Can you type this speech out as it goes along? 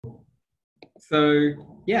So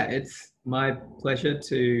yeah, it's my pleasure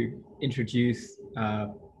to introduce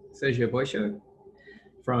Sergio Boixo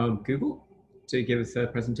from Google to give us a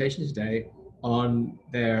presentation today on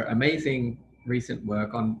their amazing recent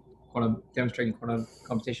work on demonstrating quantum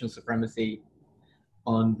computational supremacy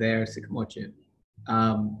on their Sycamore chip.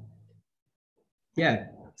 Yeah,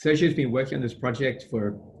 Sergio's been working on this project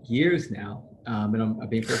for years now, and I've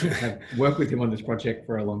been fortunate to have worked with him on this project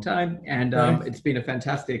for a long time, and it's been a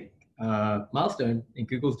fantastic milestone in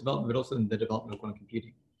Google's development, but also in the development of quantum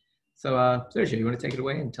computing. So, Sergio, you want to take it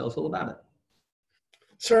away and tell us all about it?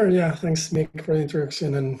 Sure, yeah, thanks, Mick, for the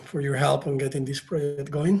introduction and for your help on getting this project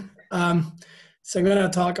going. So I'm going to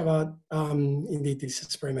talk about, indeed, this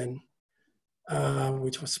experiment,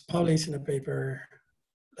 which was published in a paper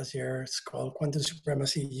last year. It's called Quantum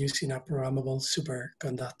Supremacy Using a Programmable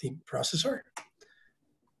Superconducting Processor.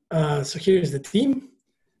 So here's the team.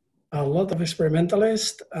 A lot of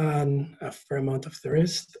experimentalists and a fair amount of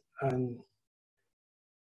theorists and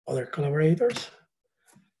other collaborators.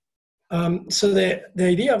 So the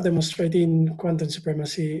idea of demonstrating quantum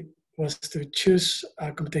supremacy was to choose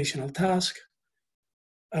a computational task,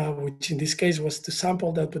 which in this case was to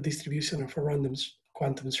sample the output distribution of a random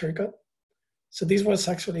quantum circuit. So this was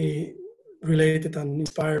actually related and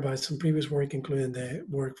inspired by some previous work, including the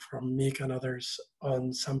work from Mick and others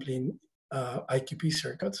on sampling IQP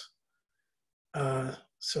circuits.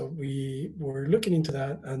 So we were looking into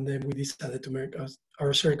that, and then we decided to make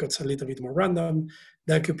our circuits a little bit more random.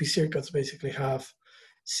 The IQP circuits basically have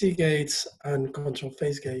C gates and control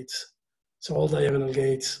phase gates. So all diagonal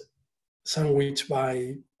gates sandwiched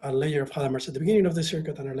by a layer of Hadamard's at the beginning of the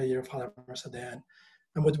circuit and a layer of Hadamard's at the end.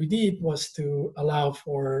 And what we did was to allow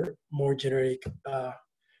for more generic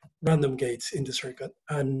random gates in the circuit.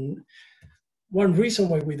 And one reason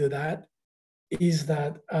why we do that is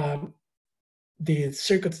that the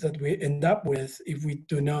circuits that we end up with, if we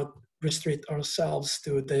do not restrict ourselves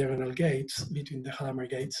to diagonal gates between the Hadamard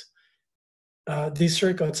gates, these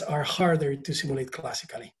circuits are harder to simulate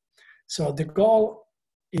classically. So the goal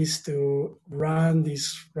is to run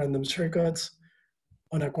these random circuits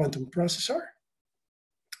on a quantum processor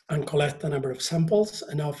and collect a number of samples,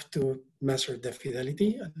 enough to measure the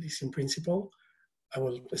fidelity, at least in principle. I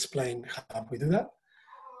will explain how we do that.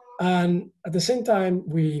 And at the same time,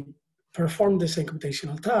 we perform the same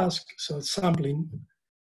computational task, so sampling,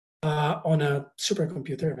 on a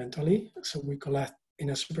supercomputer eventually. So we collect in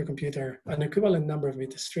a supercomputer an equivalent number of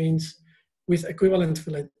bit streams with equivalent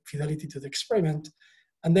fidelity to the experiment.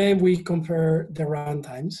 And then we compare the run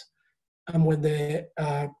times. And when the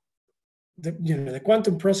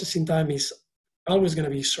quantum processing time is always going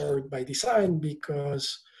to be short by design,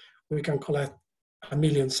 because we can collect 1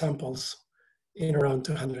 million samples in around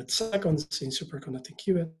 200 seconds in superconducting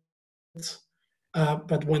qubits.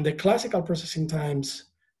 But when the classical processing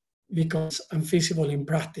times becomes unfeasible in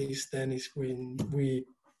practice, then is when we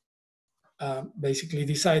basically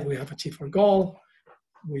decide we have achieved our goal.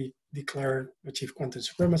 We declare achieve quantum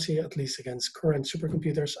supremacy, at least against current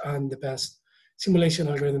supercomputers and the best simulation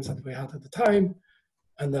algorithms that we had at the time.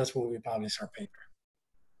 And that's when we publish our paper.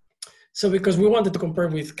 So because we wanted to compare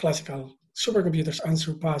with classical supercomputers and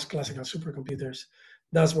surpass classical supercomputers,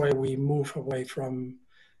 that's why we move away from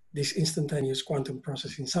this instantaneous quantum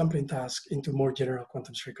processing sampling task into more general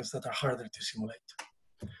quantum circuits that are harder to simulate.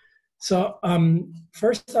 So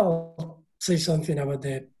first I'll say something about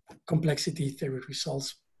the complexity theory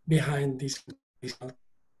results behind this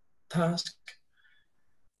task.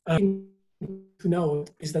 To note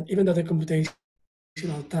is that even though the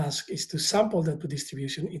computational task is to sample the output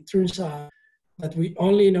distribution, it turns out that we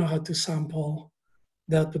only know how to sample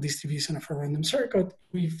the output distribution of a random circuit.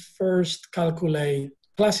 We first calculate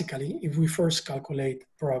classically, if we first calculate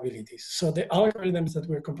probabilities. So the algorithms that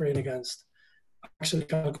we're comparing against actually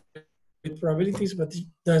calculate probabilities, but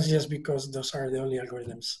that's just because those are the only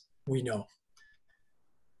algorithms we know.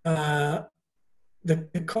 The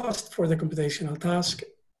cost for the computational task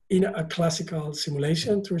in a classical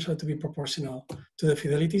simulation turns out to be proportional to the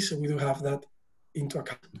fidelity, so we do have that into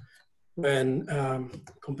account when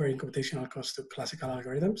comparing computational costs to classical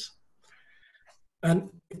algorithms.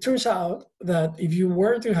 And it turns out that if you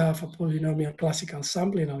were to have a polynomial classical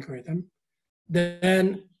sampling algorithm,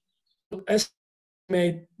 then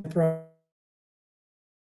estimate the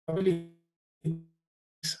probability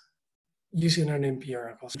using an NP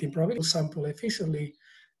oracle. So in probability sample efficiently,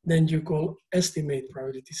 then you could estimate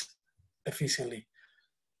probabilities efficiently.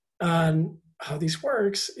 And how this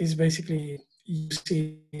works is basically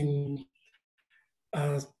using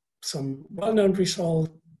some well-known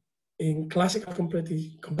result in classical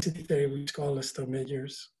complexity theory, which is called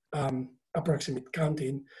Stokes-Meyers's approximate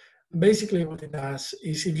counting, basically what it does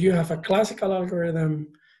is if you have a classical algorithm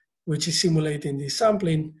which is simulating the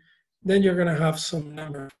sampling, then you're going to have some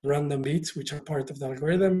number of random bits which are part of the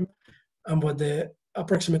algorithm. And what the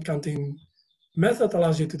approximate counting method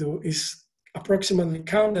allows you to do is approximately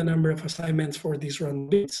count the number of assignments for these random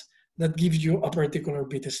bits that gives you a particular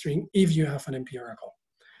bit string if you have an empirical.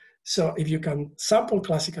 So if you can sample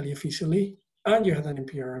classically efficiently and you have an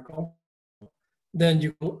empirical, then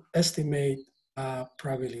you will estimate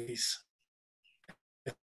probabilities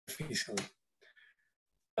efficiently.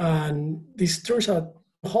 And this turns out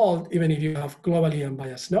to hold even if you have globally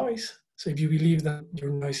unbiased noise. So if you believe that your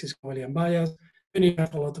noise is globally unbiased, when you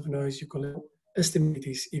have a lot of noise, you can estimate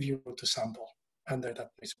this if you want to sample under that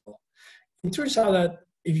principle. It turns out that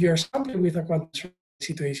if you're sampling with a quantum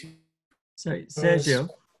situation, so Sergio,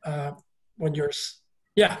 when you're,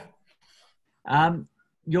 yeah.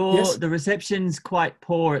 Yes? The reception's quite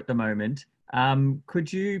poor at the moment.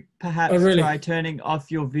 Could you perhaps try turning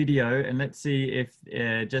off your video and let's see if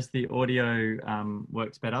just the audio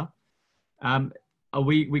works better?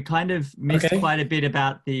 We kind of missed quite a bit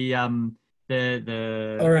about the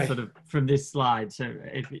sort of from this slide. So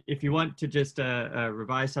if you want to just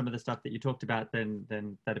revise some of the stuff that you talked about,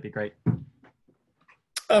 then that'd be great.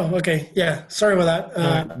 Oh, okay. Yeah. Sorry about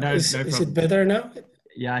that. No is problem. It better now?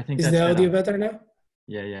 Yeah, I think is that's the audio better now?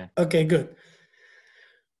 Yeah. Okay, good.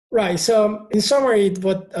 Right. So in summary, the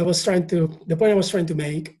point I was trying to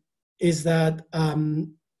make is that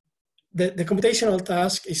the computational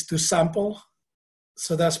task is to sample.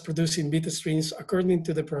 So that's producing bit strings according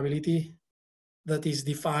to the probability that is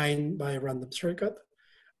defined by a random circuit.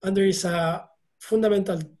 And there is a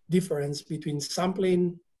fundamental difference between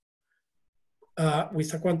sampling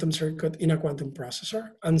with a quantum circuit in a quantum processor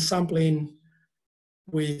and sampling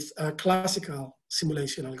with a classical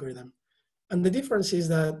simulation algorithm. And the difference is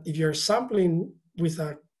that if you're sampling with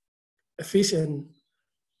an efficient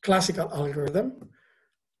classical algorithm,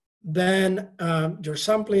 then your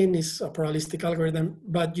sampling is a probabilistic algorithm,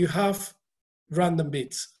 but you have random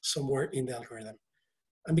bits somewhere in the algorithm.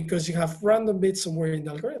 And because you have random bits somewhere in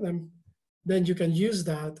the algorithm, then you can use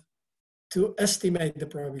that to estimate the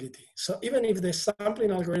probability. So even if the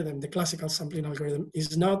sampling algorithm, the classical sampling algorithm,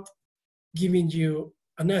 is not giving you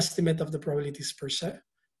an estimate of the probabilities per se,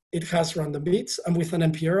 it has random bits, and with an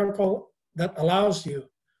empirical that allows you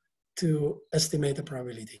to estimate the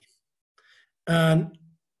probability. And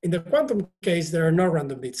in the quantum case, there are no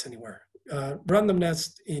random bits anywhere.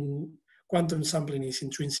 Randomness in quantum sampling is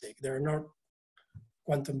intrinsic. There are no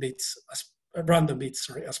quantum bits, random bits,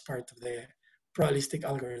 as part of the probabilistic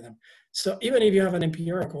algorithm. So even if you have an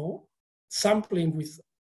empirical, sampling with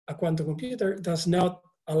a quantum computer does not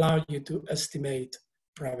allow you to estimate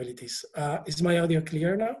probabilities. Is my audio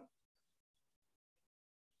clear now?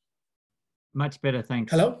 Much better,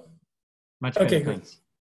 thanks. Hello? Much better, okay, thanks. Good.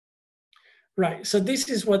 Right, so this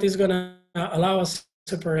is what is gonna allow us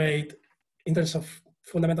to separate, in terms of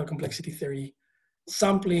fundamental complexity theory,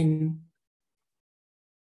 sampling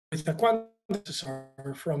with a quantum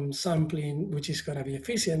processor from sampling, which is gonna be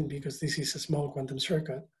efficient because this is a small quantum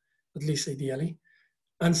circuit, at least ideally,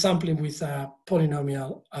 and sampling with a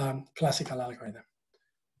polynomial classical algorithm.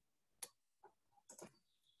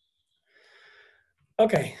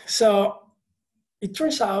 Okay, so it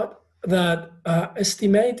turns out that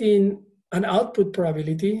estimating an output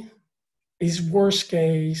probability is worst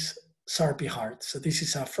case SRP hard. So this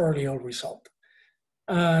is a fairly old result.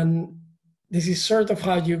 And this is sort of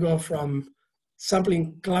how you go from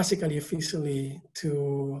sampling classically efficiently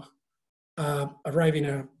to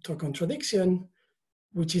arriving to a contradiction,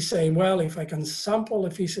 which is saying, well, if I can sample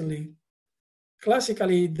efficiently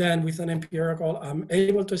classically, then with an empirical, I'm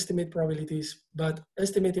able to estimate probabilities, but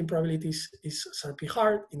estimating probabilities is SRP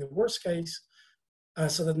hard in the worst case.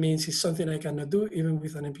 So that means it's something I cannot do even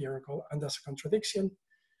with an empirical, and that's a contradiction.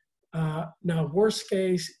 Now, worst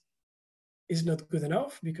case is not good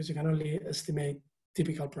enough because you can only estimate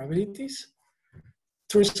typical probabilities.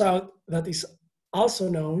 Turns out that is also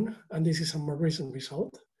known, and this is a more recent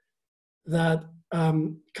result, that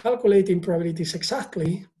calculating probabilities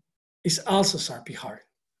exactly is also SRP hard.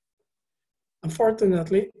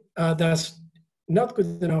 Unfortunately, that's not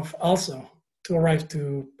good enough also to arrive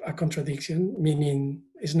to a contradiction, meaning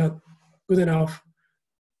it's not good enough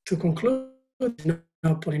to conclude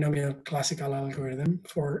no polynomial classical algorithm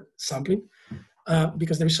for sampling,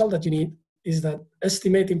 because the result that you need is that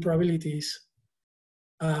estimating probabilities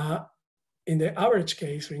in the average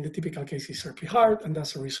case or in the typical case is SRP hard, and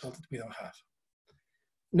that's a result that we don't have.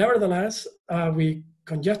 Nevertheless, we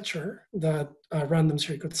conjecture that random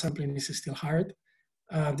circuit sampling is still hard.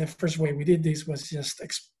 The first way we did this was just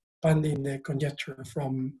expanding the conjecture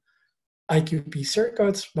from IQP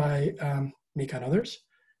circuits by Mika and others.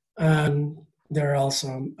 And there are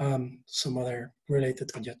also some other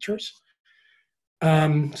related conjectures.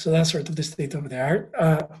 So that's sort of the state of the art.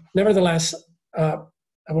 Nevertheless, I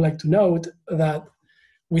would like to note that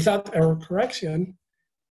without error correction,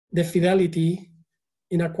 the fidelity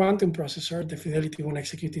in a quantum processor, the fidelity when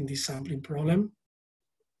executing this sampling problem,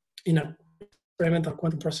 in an experimental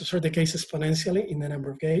quantum processor, decays exponentially in the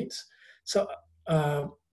number of gates. So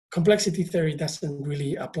complexity theory doesn't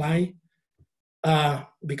really apply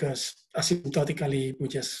because asymptotically we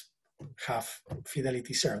just have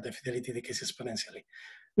fidelity zero, the fidelity decays exponentially.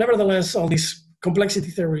 Nevertheless, all these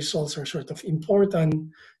complexity theory results are sort of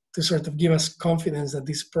important to sort of give us confidence that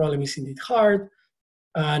this problem is indeed hard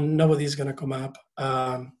and nobody is going to come up,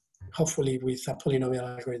 hopefully, with a polynomial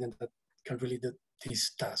algorithm that can really do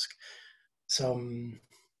this task. So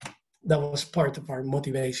that was part of our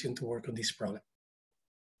motivation to work on this problem.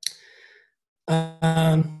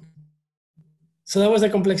 So that was the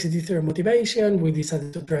complexity theory motivation. We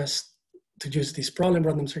decided to use this problem,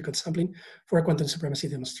 random circuit sampling, for a quantum supremacy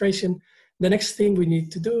demonstration. The next thing we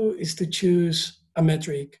need to do is to choose a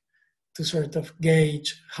metric to sort of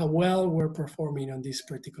gauge how well we're performing on this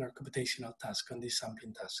particular computational task, on this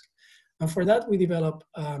sampling task. And for that, we developed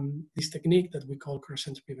this technique that we call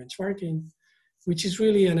cross-entropy benchmarking, which is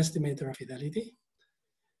really an estimator of fidelity.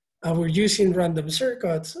 We're using random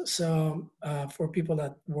circuits. So for people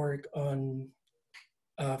that work on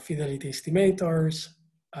fidelity estimators,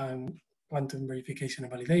 quantum verification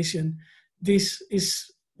and validation, this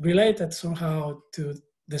is related somehow to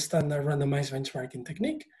the standard randomized benchmarking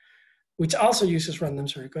technique, which also uses random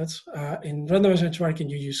circuits. In randomized benchmarking,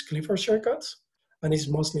 you use Clifford circuits, and it's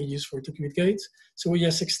mostly used for 2-qubit gates. So we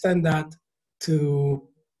just extend that to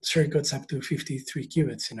circuits up to 53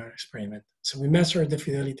 qubits in our experiment. So we measure the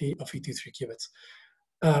fidelity of 53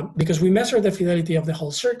 qubits. Because we measure the fidelity of the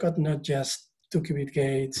whole circuit, not just 2-qubit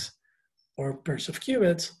gates or pairs of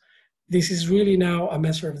qubits, this is really now a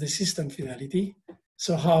measure of the system fidelity.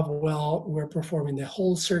 So how well we're performing the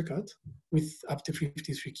whole circuit with up to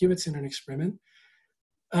 53 qubits in an experiment.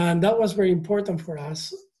 And that was very important for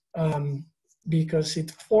us because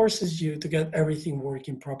it forces you to get everything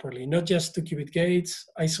working properly, not just 2-qubit gates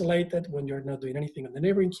isolated when you're not doing anything on the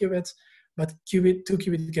neighboring qubits, but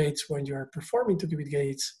 2-qubit gates when you are performing 2-qubit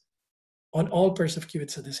gates on all pairs of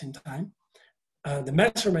qubits at the same time. The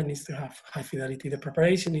measurement needs to have high fidelity. The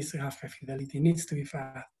preparation needs to have high fidelity. It needs to be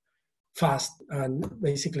fast. And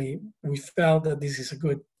basically, we felt that this is a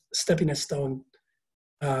good stepping stone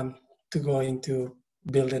to go into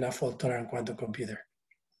building a fault-tolerant quantum computer.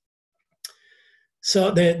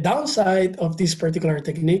 So the downside of this particular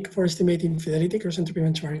technique for estimating fidelity, cross-entropy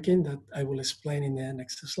benchmarking, that I will explain in the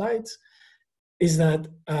next slides, is that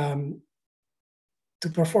to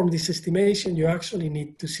perform this estimation, you actually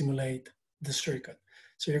need to simulate the circuit.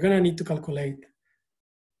 So you're going to need to calculate,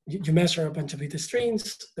 you measure a bunch of bit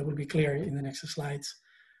streams that will be clear in the next slides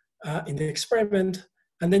in the experiment,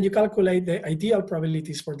 and then you calculate the ideal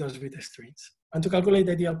probabilities for those bit streams. And to calculate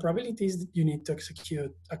the ideal probabilities, you need to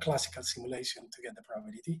execute a classical simulation to get the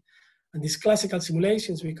probability. And these classical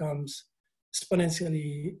simulations becomes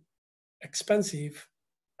exponentially expensive,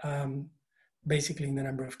 basically in the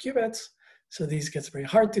number of qubits. So this gets very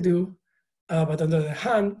hard to do. But on the other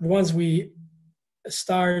hand, once we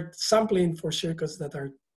start sampling for circuits that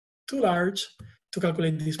are too large to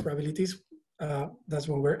calculate these probabilities, that's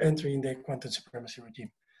when we're entering the quantum supremacy regime.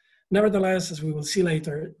 Nevertheless, as we will see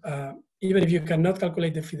later, even if you cannot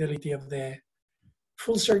calculate the fidelity of the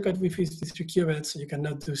full circuit with 53 qubits, you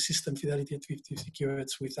cannot do system fidelity at 53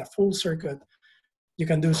 qubits with a full circuit. You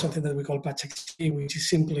can do something that we call patch XP, which is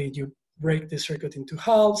simply you break the circuit into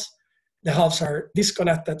halves. The halves are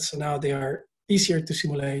disconnected, so now they are easier to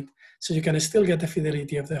simulate. So you can still get the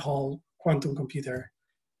fidelity of the whole quantum computer,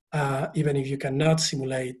 even if you cannot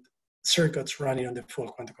simulate circuits running on the full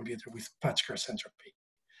quantum computer with patch cross-entropy.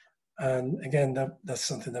 And again, that's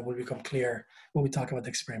something that will become clear when we talk about the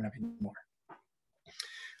experiment a bit more.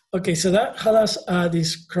 Okay, so how does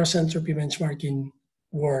this cross-entropy benchmarking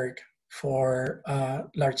work for a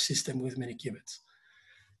large system with many qubits?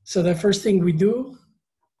 So the first thing we do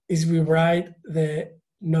is we write the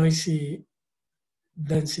noisy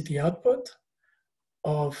density output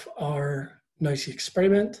of our noisy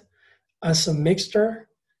experiment as a mixture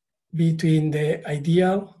between the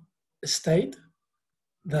ideal state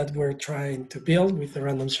that we're trying to build with the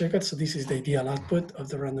random circuit. So this is the ideal output of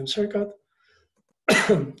the random circuit.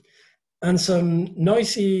 And some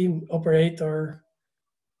noisy operator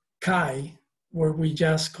chi, where we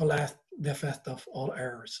just collect the effect of all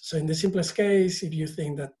errors. So in the simplest case, if you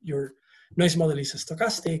think that your noise model is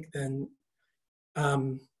stochastic, then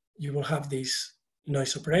you will have these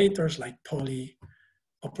noise operators like poly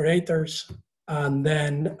operators. And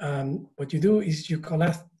then what you do is you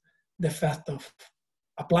collect the effect of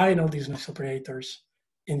applying all these noise operators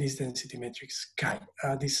in this density matrix chi.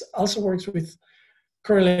 This also works with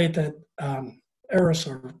correlated errors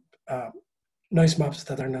or noise maps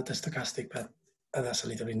that are not stochastic, but that's a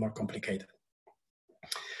little bit more complicated.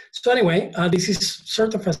 So anyway, this is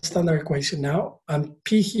sort of a standard equation now.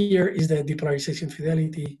 P here is the depolarization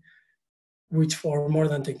fidelity, which for more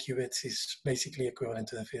than 10 qubits is basically equivalent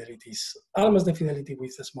to the fidelities, almost the fidelity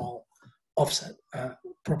with a small offset.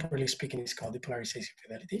 Properly speaking, it's called depolarization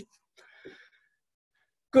fidelity.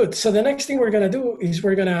 Good, so the next thing we're gonna do is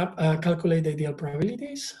we're gonna calculate the ideal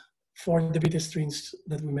probabilities for the bit strings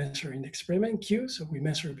that we measure in the experiment Q. So we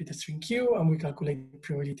measure bit string Q and we calculate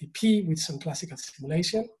probability P with some classical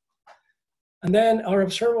simulation. And then our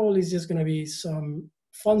observable is just gonna be some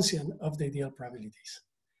function of the ideal probabilities.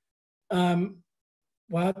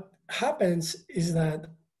 What happens is that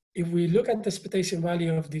if we look at the expectation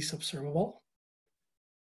value of this observable,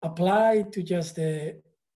 applied to just the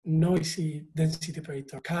noisy density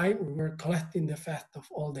operator chi, we're collecting the effect of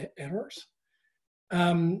all the errors.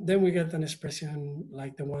 Then we get an expression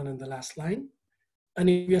like the one on the last line. And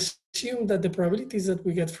if we assume that the probabilities that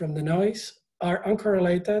we get from the noise are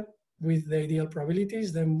uncorrelated with the ideal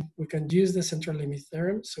probabilities, then we can use the central limit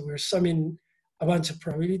theorem. So we're summing a bunch of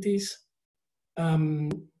probabilities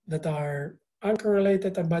that are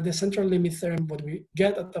uncorrelated, and by the central limit theorem, what we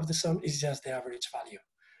get out of the sum is just the average value,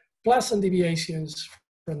 plus some deviations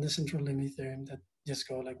from the central limit theorem that just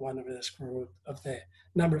go like 1 over the square root of the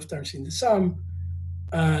number of terms in the sum.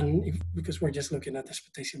 And because we're just looking at the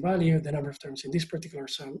expectation value, the number of terms in this particular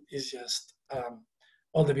sum is just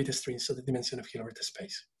all the bit strings, so the dimension of Hilbert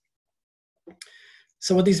space.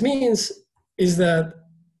 So what this means is that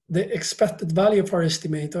the expected value of our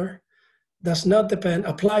estimator does not depend,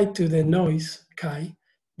 applied to the noise chi,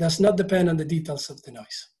 does not depend on the details of the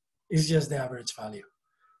noise. It's just the average value.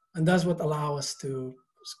 And that's what allows us to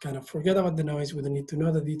kind of forget about the noise. We don't need to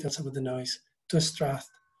know the details about the noise to extract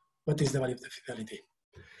what is the value of the fidelity.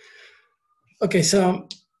 Okay, so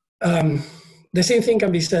the same thing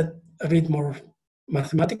can be said a bit more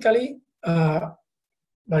mathematically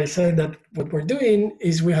by saying that what we're doing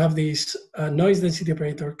is we have this noise density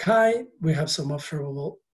operator chi, we have some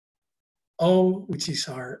observable O, which is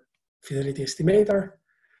our fidelity estimator.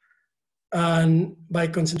 And by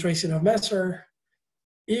concentration of measure,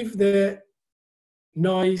 if the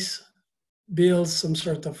noise builds some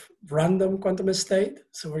sort of random quantum state,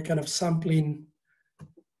 so we're kind of sampling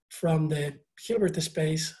from the Hilbert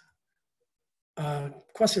space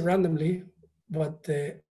quasi-randomly what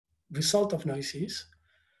the result of noise is,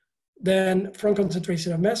 then from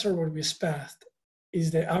concentration of measure, what we expect is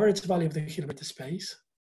the average value of the Hilbert space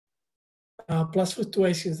plus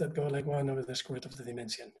fluctuations that go like 1 over the square root of the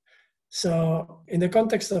dimension. So in the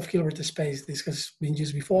context of Hilbert space, this has been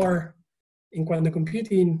used before in quantum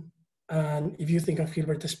computing. And if you think of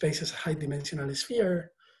Hilbert space as a high dimensional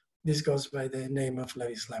sphere, this goes by the name of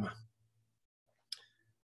Levy's lemma.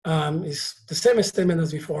 It's the same statement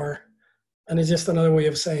as before, and it's just another way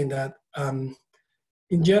of saying that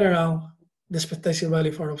in general, the expectation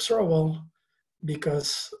value for observable,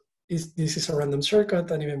 because this is a random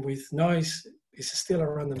circuit, and even with noise, it's still a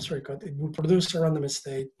random circuit. It will produce a random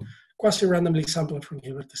state, quasi-randomly sampled from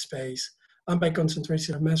Hilbert space, and by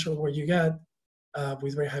concentration of measure, what you get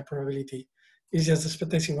with very high probability is just the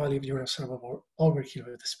expectation value of your observable over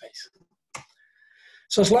Hilbert space.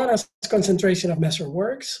 So as long as concentration of measure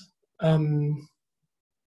works,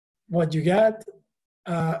 what you get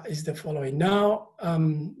is the following. Now,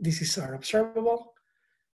 this is our observable.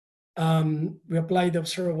 We apply the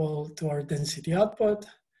observable to our density output.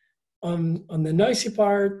 On the noisy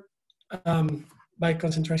part, by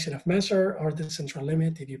concentration of measure or the central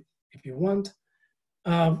limit, if you want,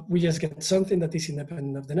 we just get something that is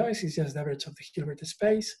independent of the noise. It's just the average of the Hilbert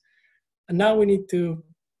space. And now we need to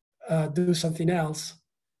do something else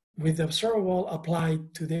with the observable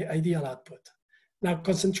applied to the ideal output. Now,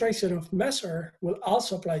 concentration of measure will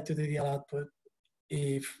also apply to the ideal output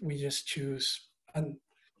if we just choose a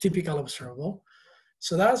typical observable.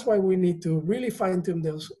 So that's why we need to really fine-tune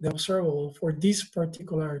the observable for this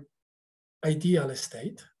particular ideal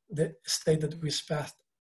state, the state that we expect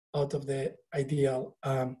out of the ideal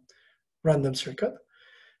random circuit.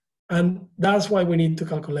 And that's why we need to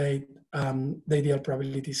calculate the ideal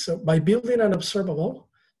probabilities. So by building an observable,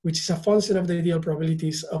 which is a function of the ideal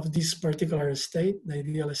probabilities of this particular state, the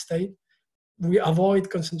ideal state, we avoid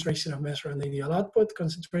concentration of measure on the ideal output.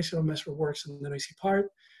 Concentration of measure works on the noisy part.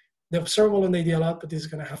 the observable and the ideal output is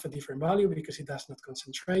going to have a different value because it does not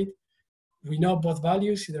concentrate. We know both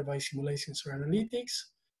values either by simulations or analytics,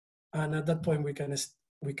 and at that point we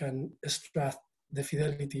can extract the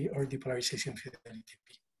fidelity or depolarization fidelity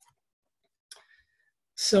P.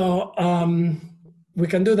 So we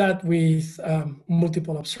can do that with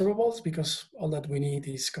multiple observables because all that we need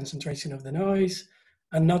is concentration of the noise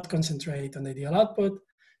and not concentrate on the ideal output.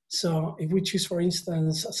 So if we choose, for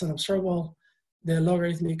instance, as an observable, the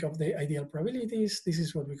logarithmic of the ideal probabilities, this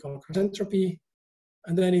is what we call cross entropy.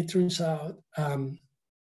 And then it turns out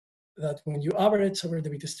that when you average over the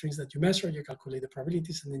bit strings that you measure, you calculate the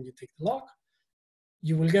probabilities and then you take the log.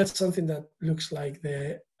 You will get something that looks like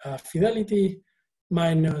the fidelity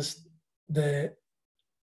minus the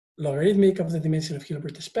logarithmic of the dimension of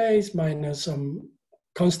Hilbert space minus some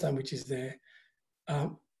constant, which is the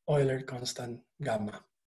Euler constant gamma.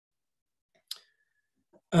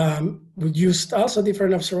 We used also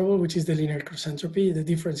different observable, which is the linear cross entropy. The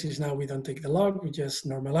difference is now we don't take the log, we just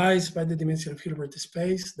normalize by the dimension of Hilbert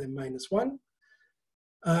space, then -1.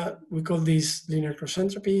 We call this linear cross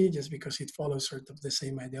entropy just because it follows sort of the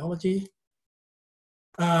same ideology.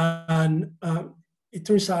 And it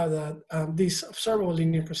turns out that this observable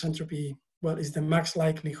linear cross entropy, well, is the max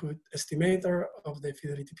likelihood estimator of the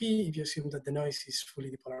fidelity P if you assume that the noise is fully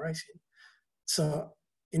depolarizing. So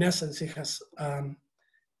in essence, it has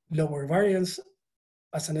lower variance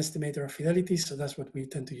as an estimator of fidelity, so that's what we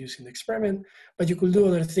tend to use in the experiment. But you could do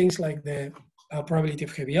other things like the probability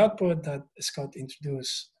of heavy output that Scott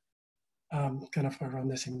introduced kind of around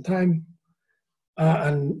the same time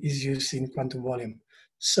and is used in quantum volume.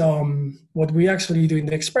 So what we actually do in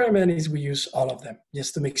the experiment is we use all of them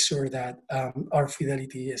just to make sure that our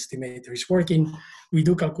fidelity estimator is working. We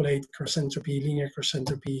do calculate cross entropy, linear cross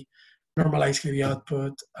entropy, normalized heavy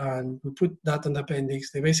output, and we put that on the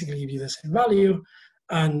appendix. They basically give you the same value.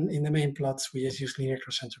 And in the main plots, we just use linear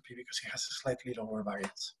cross entropy because it has a slightly lower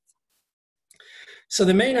variance. So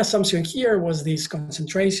the main assumption here was this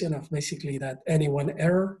concentration of basically that any one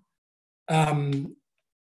error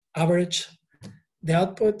average the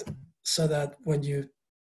output, so that when you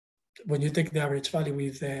take the average value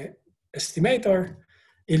with the estimator,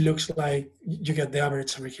 it looks like you get the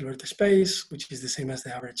average over Hilbert space, which is the same as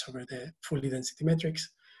the average over the fully density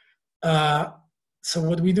matrix. So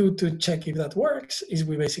what we do to check if that works is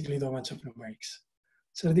we basically do a bunch of numerics.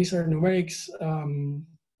 So these are numerics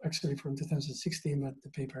actually from 2016, but the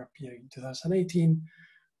paper appeared in 2018,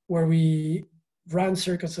 where we ran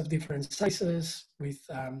circuits of different sizes with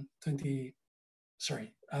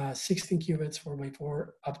 16 qubits,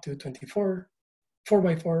 4x4 up to 24,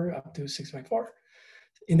 4x4 up to 6x4.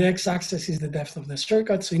 In the x-axis is the depth of the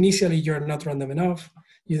circuit. So initially you're not random enough.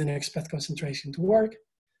 You didn't expect concentration to work.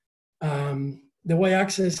 The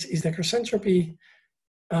y-axis is the cross entropy.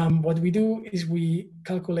 What we do is we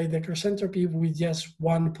calculate the cross entropy with just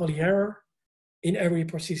one poly error in every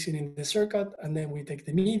position in the circuit, and then we take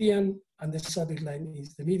the median, and the solid line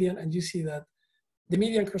is the median, and you see that the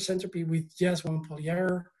median cross entropy with just one poly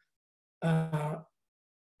error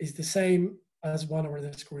is the same as 1 over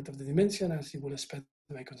the square root of the dimension, as you would expect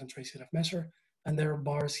by concentration of measure. And there are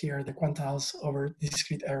bars here, the quantiles over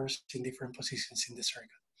discrete errors in different positions in the circuit.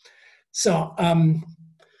 So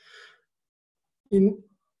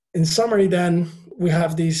in summary then, we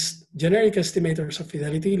have these generic estimators of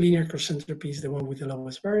fidelity. Linear cross entropy is the one with the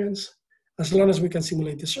lowest variance. As long as we can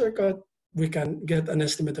simulate the circuit, we can get an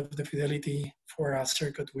estimate of the fidelity for a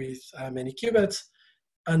circuit with many qubits.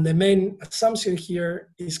 And the main assumption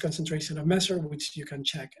here is concentration of measure, which you can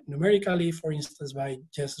check numerically, for instance, by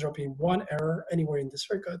just dropping one error anywhere in the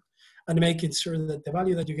circuit and making sure that the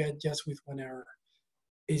value that you get just with one error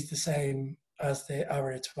is the same as the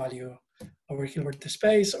average value over Hilbert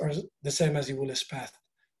space, or the same as you will expect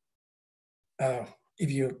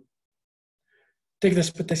if you take the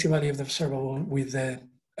expectation value of the observable with the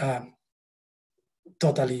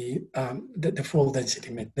totally, the full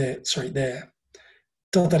density, the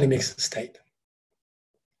totally mixed state.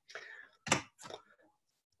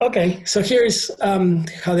 Okay, so here's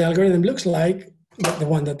how the algorithm looks like, the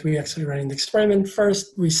one that we actually ran in the experiment.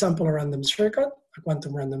 First, we sample a random circuit, a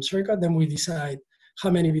quantum random circuit. Then we decide how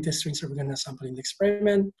many bit strings are we going to sample in the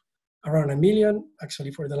experiment. Around 1 million.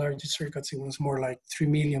 Actually, for the largest circuits, it was more like 3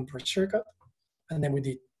 million per circuit. And then we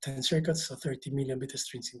did 10 circuits, so 30 million bit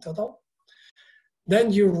strings in total.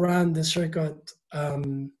 Then you run the circuit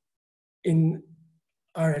in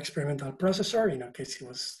our experimental processor. In our case,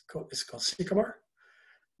 it's called Sycamore.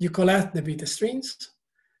 You collect the bit strings.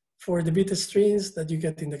 For the bit strings that you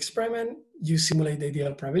get in the experiment, you simulate the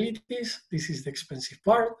ideal probabilities. This is the expensive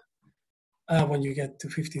part. When you get to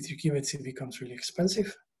 53 qubits, it becomes really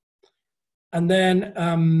expensive. And then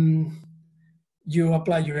you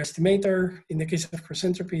apply your estimator. In the case of cross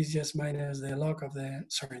entropy, it's just minus the log of the,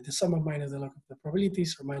 sorry, the sum of minus the log of the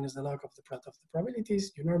probabilities or minus the log of the product of the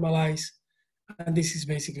probabilities. You normalize, and this is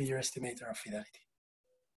basically your estimator of fidelity.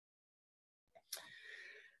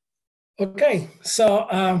 Okay, so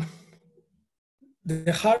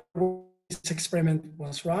the hardware this experiment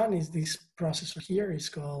was run is this processor here. It's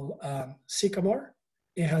called Sycamore.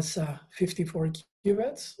 It has 54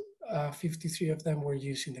 qubits. 53 of them were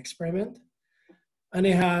used in the experiment. And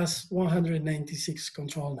it has 196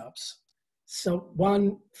 control knobs. So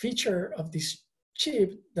one feature of this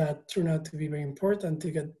chip that turned out to be very important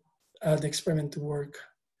to get the experiment to work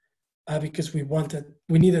because we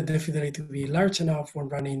needed the fidelity to be large enough when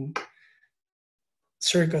running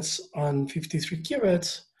circuits on 53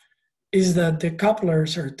 qubits is that the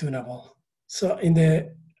couplers are tunable. So in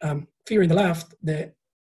the figure in the left, the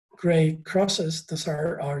gray crosses, those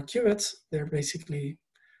are our qubits. They're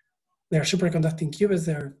superconducting qubits.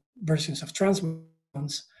 They're versions of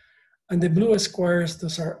transmons. And the blue squares,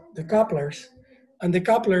 those are the couplers. And the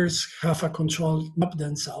couplers have a control knob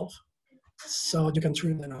themselves, so you can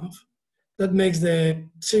turn them off. That makes the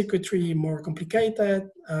circuitry more complicated.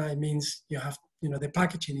 It means you have, the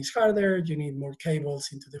packaging is harder. You need more cables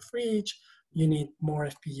into the fridge. You need more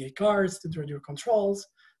FPGA cards to draw your controls.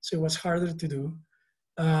 So it was harder to do.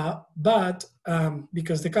 But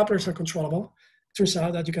because the couplers are controllable, it turns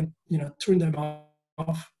out that you can, turn them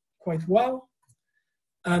off quite well.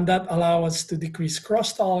 And that allows us to decrease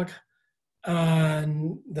crosstalk.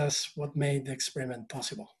 And that's what made the experiment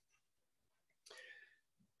possible.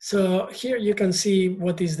 So here you can see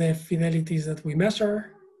what is the fidelities that we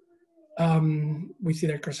measure with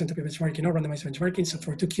either cross-entropy benchmarking or randomized benchmarking. So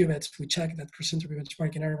for 2 qubits, we check that cross-entropy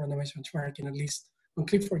benchmarking or randomized benchmarking, at least on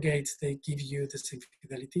clip-4 gates, they give you the same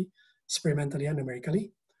fidelity experimentally and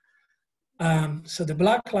numerically. So the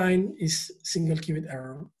black line is single qubit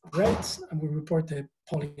error rates, and we report the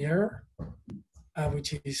poly error,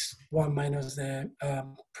 which is 1 minus the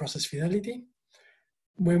process fidelity.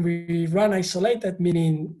 When we run isolated,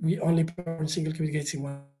 meaning we only perform single qubit gates in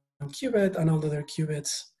one qubit and all the other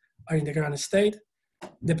qubits are in the ground state,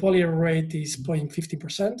 the poly error rate is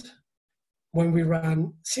 0.50%. When we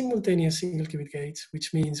run simultaneous single qubit gates,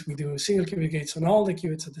 which means we do single qubit gates on all the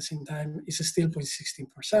qubits at the same time, it's still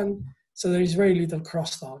 0.16%. So there is very little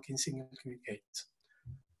crosstalk in single qubit gates.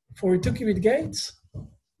 For 2 qubit gates,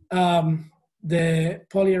 the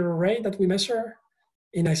poly error rate that we measure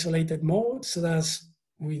in isolated mode, so that's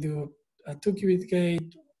we do a 2 qubit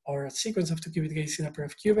gate or a sequence of 2 qubit gates in a pair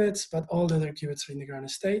of qubits, but all the other qubits are in the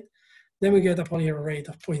ground state. Then we get a poly error rate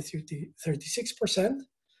of 0.36%.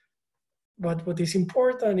 But what is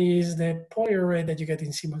important is the poly error rate that you get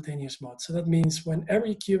in simultaneous mode. So that means when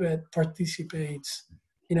every qubit participates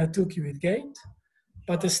in a 2 qubit gate,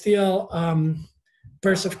 but still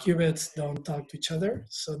pairs of qubits don't talk to each other.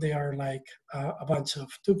 So they are like a bunch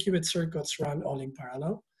of 2 qubit circuits run all in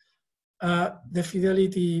parallel. The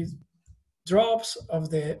fidelity drops or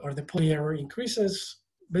the poly error increases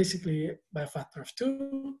basically by a factor of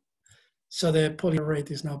 2. So the poly error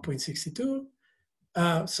rate is now 0.62.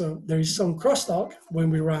 So there is some crosstalk when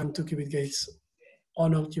we run 2 qubit gates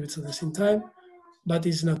on all qubits at the same time, but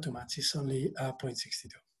it's not too much. It's only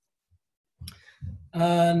 0.62.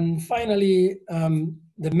 And finally,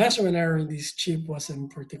 the measurement error in this chip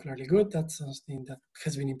wasn't particularly good. That's something that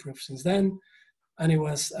has been improved since then. And it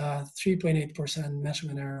was 3.8%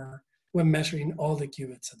 measurement error when measuring all the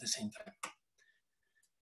qubits at the same time.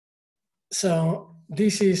 So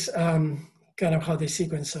this is kind of how the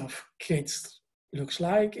sequence of gates looks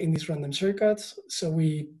like in these random circuits. So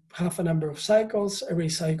we have a number of cycles. Every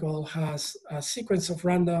cycle has a sequence of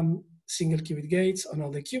random single qubit gates on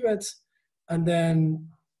all the qubits, and then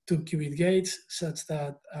 2 qubit gates such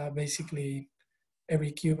that basically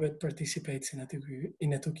every qubit participates in a 2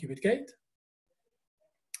 qubit gate.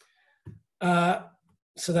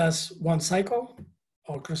 So that's one cycle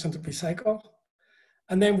or cross-entropy cycle.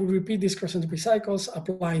 And then we repeat these cross-entropy cycles,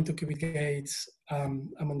 applying 2 qubit gates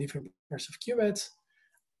among different pairs of qubits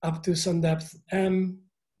up to some depth m,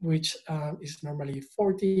 which is normally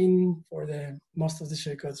 14 for the most of the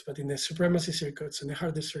circuits, but in the supremacy circuits and the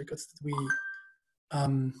hardest circuits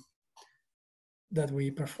that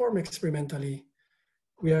we perform experimentally,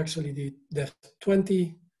 we actually did depth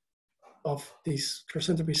 20 of these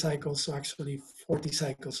cross-entropy cycles, so actually 40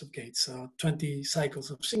 cycles of gates, so 20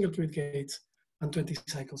 cycles of single qubit gates and 20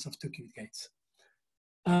 cycles of 2 qubit gates.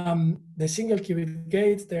 The single qubit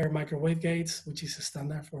gates, they're microwave gates, which is a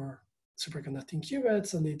standard for superconducting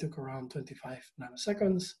qubits, and they took around 25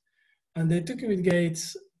 nanoseconds. And the 2 qubit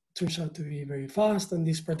gates, turns out to be very fast on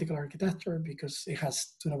this particular architecture because it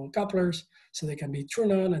has tunable couplers, so they can be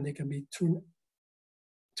turned on and they can be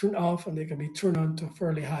turned off, and they can be turned on to a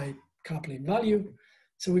fairly high coupling value.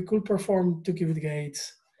 So we could perform 2-qubit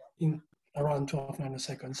gates in around 12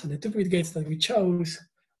 nanoseconds. And the 2-qubit gates that we chose,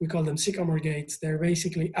 we call them Sycamore gates. They're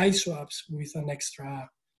basically I-swaps with an extra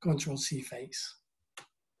Control-C phase.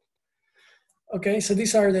 Okay, so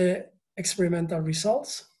these are the experimental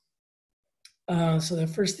results. So the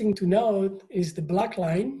first thing to note is the black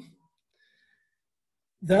line.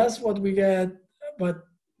 That's what we get, but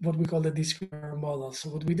what we call the discrete error model. So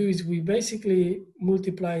what we do is we basically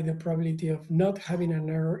multiply the probability of not having an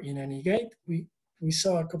error in any gate. We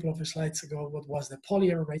saw a couple of slides ago what was the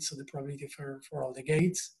poly error rate, so the probability for all the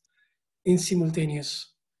gates in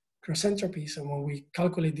simultaneous cross entropies. And when we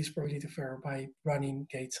calculate this probability of error by running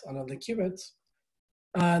gates on all the qubits,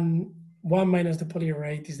 and 1 minus the poly error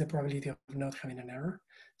rate is the probability of not having an error.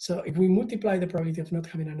 So if we multiply the probability of not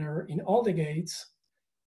having an error in all the gates,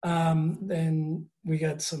 then we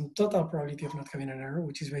get some total probability of not having an error,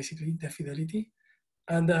 which is basically the fidelity,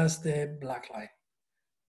 and that's the black line,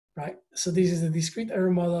 right? So this is the discrete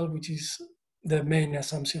error model, which is the main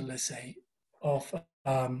assumption, let's say, of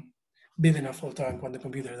building a fault-tolerant quantum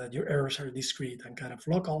computer, that your errors are discrete and kind of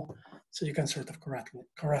local, so you can sort of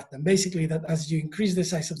correct them. Basically, that as you increase the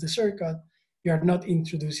size of the circuit, you are not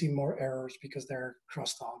introducing more errors because there are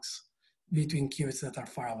crosstalks between qubits that are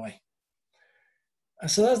far away.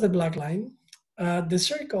 So that's the black line. The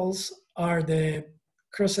circles are the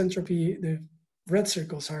cross entropy, the red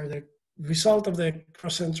circles are the result of the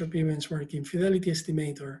cross entropy benchmarking fidelity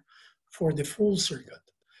estimator for the full circuit.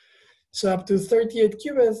 So up to 38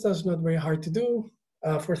 qubits, that's not very hard to do.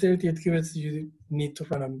 For 38 qubits, you need to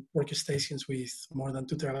run on workstations with more than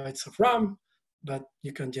 2 terabytes of RAM, but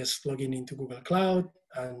you can just log in into Google Cloud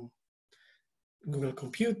and Google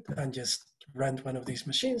Compute and just rent one of these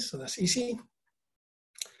machines, so that's easy.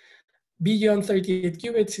 Beyond 38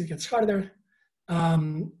 qubits, it gets harder.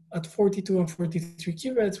 At 42 and 43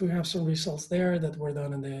 qubits, we have some results there that were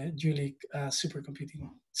done in the Jülich Supercomputing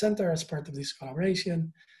Center as part of this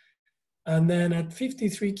collaboration. And then at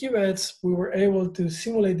 53 qubits, we were able to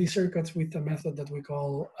simulate these circuits with a method that we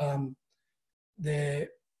call the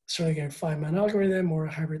Schrödinger-Feynman algorithm, or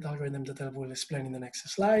a hybrid algorithm that I will explain in the next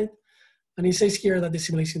slide. And it says here that the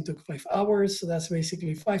simulation took 5 hours. So that's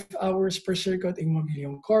basically 5 hours per circuit in 1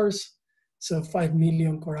 million cores. So 5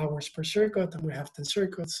 million core hours per circuit, and we have 10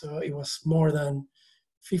 circuits. So it was more than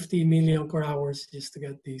 50 million core hours just to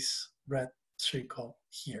get this red circle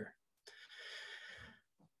here.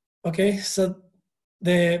 Okay, so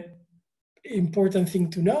the important thing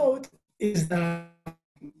to note is that,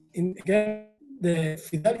 again, the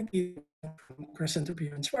fidelity from cross entropy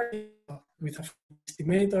benchmarking with a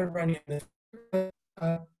estimator running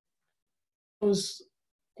the shows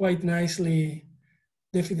quite nicely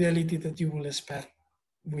the fidelity that you will expect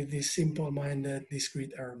with this simple-minded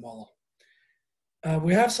discrete error model.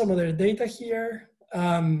 We have some other data here.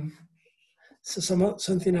 So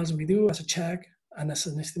something else we do as a check and as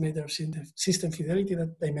an estimator of system fidelity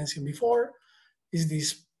that I mentioned before is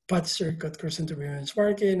this patch circuit cross-entropy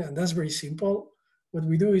benchmarking, and that's very simple. What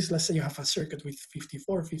we do is, let's say you have a circuit with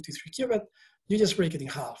 54, 53 qubit, you just break it in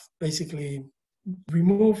half. Basically,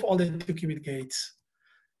 remove all the 2-qubit gates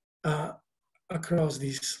across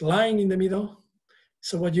this line in the middle.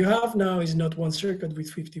 So what you have now is not one circuit with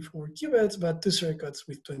 54 qubits, but 2 circuits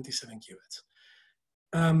with 27 qubits.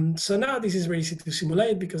 So now this is very easy to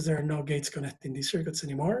simulate because there are no gates connecting these circuits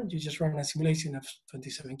anymore. You just run a simulation of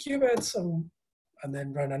 27 qubits and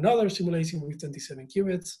then run another simulation with 27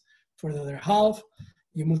 qubits for the other half.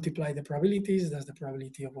 You multiply the probabilities. That's the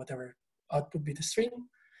probability of whatever output bit string.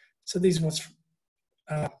 So this was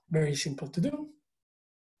very simple to do.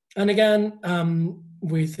 And again,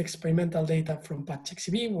 with experimental data from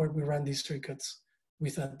PatchXCB, where we run these circuits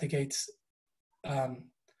with the gates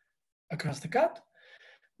across the cut.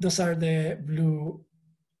 Those are the blue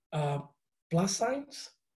plus signs.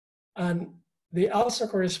 And they also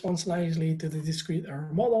correspond nicely to the discrete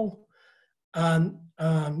error model and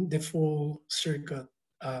the full circuit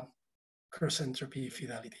cross-entropy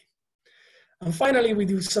fidelity. And finally, we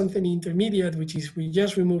do something intermediate, which is we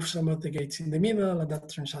just remove some of the gates in the middle, and that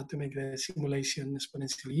turns out to make the simulation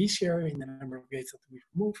exponentially easier in the number of gates that we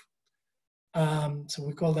remove. So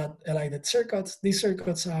we call that elided circuits. These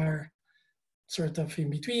circuits are sort of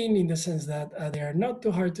in between in the sense that they are not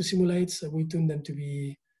too hard to simulate. So we tune them to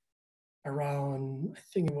be around, I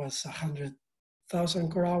think it was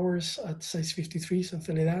 100,000 core hours at size 53,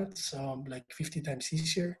 something like that. So like 50 times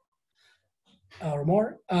easier or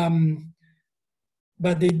more.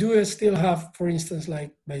 but they do still have, for instance,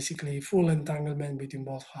 like basically full entanglement between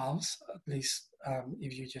both halves, at least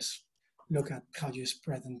if you just look at how you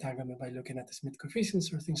spread entanglement by looking at the Smith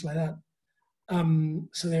coefficients or things like that.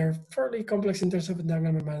 So they're fairly complex in terms of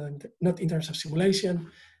entanglement, not in terms of simulation.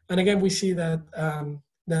 And again, we see that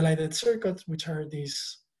the highlighted circuits, which are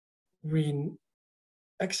these green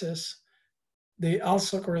X's, they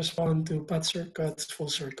also correspond to patch circuits, full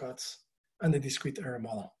circuits, and the discrete error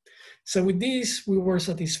model. So with this, we were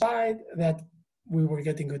satisfied that we were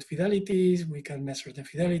getting good fidelities. We can measure the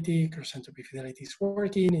fidelity, cross-entropy fidelity is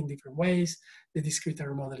working in different ways. The discrete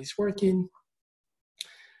error model is working.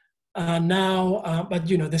 Now, but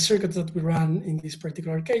you know, the circuits that we run in this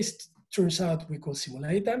particular case, turns out we could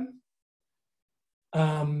simulate them.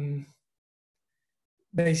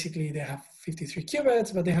 Basically, they have 53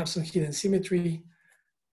 qubits, but they have some hidden symmetry.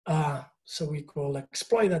 So we could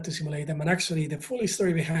exploit that to simulate them. And actually, the full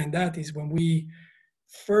story behind that is when we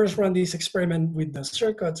first ran this experiment with the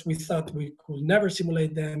circuits, we thought we could never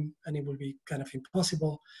simulate them and it would be kind of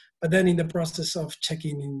impossible. But then in the process of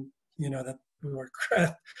checking in, you know, that we were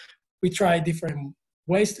correct, we tried different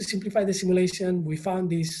ways to simplify the simulation. We found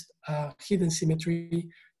this hidden symmetry.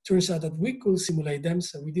 Turns out that we could simulate them,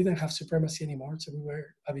 so we didn't have supremacy anymore, so we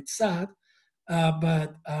were a bit sad.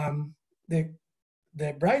 But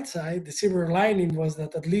the bright side, the silver lining, was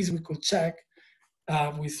that at least we could check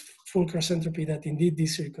with full cross entropy that indeed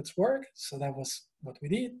these circuits work. So that was what we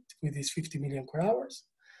did with these 50 million core hours.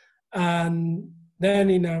 And then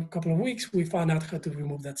in a couple of weeks, we found out how to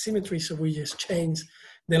remove that symmetry. So we just changed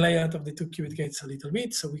the layout of the 2 qubit gates a little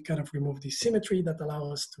bit. So we kind of removed this symmetry that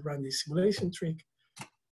allows us to run this simulation trick.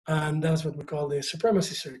 And that's what we call the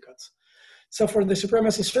supremacy circuits. So for the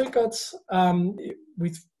supremacy circuits,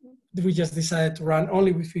 we just decided to run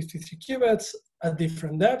only with 53 qubits at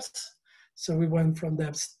different depths. So we went from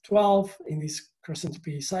depths 12 in these cross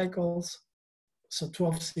entropy cycles. So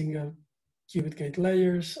 12 single qubit gate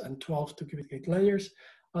layers and 12 2 qubit gate layers,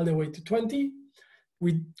 all the way to 20.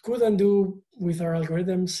 We couldn't do with our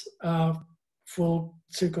algorithms full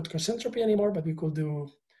circuit cross entropy anymore, but we could do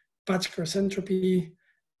patch cross entropy,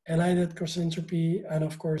 elided cross entropy, and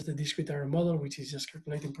of course the discrete error model, which is just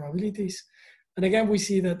calculating probabilities. And again, we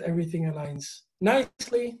see that everything aligns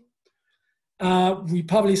nicely. We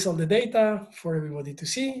publish all the data for everybody to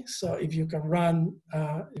see. So if you can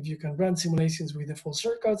run simulations with the full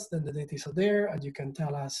circuits, then the data is out there, and you can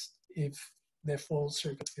tell us if the full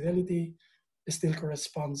circuit fidelity still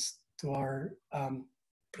corresponds to our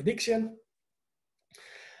prediction.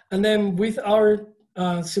 And then with our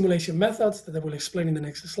simulation methods that I will explain in the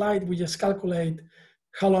next slide, we just calculate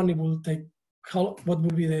how long it will take, what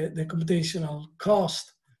would be the computational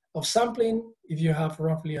cost of sampling if you have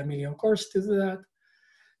roughly 1 million cores to do that.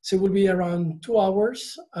 So it will be around 2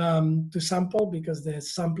 hours to sample, because the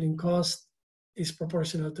sampling cost is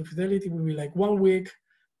proportional to fidelity. It will be like 1 week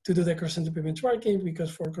to do the cross-entropy benchmarking,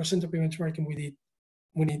 because for cross-entropy benchmarking, we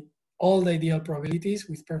need all the ideal probabilities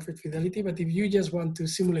with perfect fidelity. But if you just want to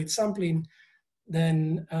simulate sampling,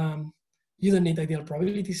 then you don't need ideal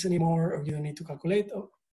probabilities anymore, or you don't need to calculate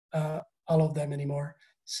all of them anymore.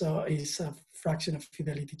 So it's a fraction of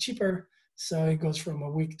fidelity cheaper. So it goes from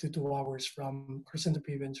 1 week to 2 hours from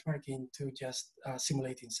cross-entropy benchmarking to just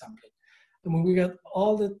simulating sampling. And when we got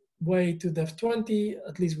all the way to depth 20,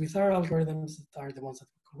 at least with our algorithms that are the ones that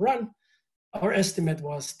we could run, our estimate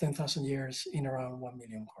was 10,000 years in around 1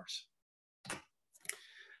 million cores.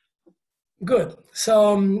 Good.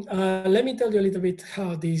 So let me tell you a little bit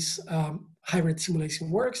how this hybrid simulation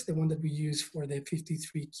works, the one that we use for the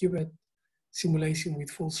 53 qubit simulation with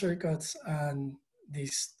full circuits and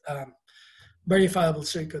this verifiable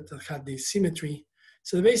circuit that had this symmetry.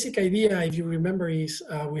 So the basic idea, if you remember, is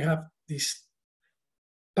we have this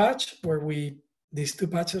patch where these 2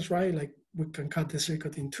 patches, right? Like we can cut the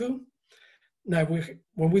circuit in 2. Now,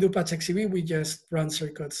 when we do patch XCV, we just run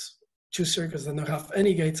circuits, choose circuits that don't have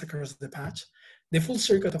any gates across the patch. The full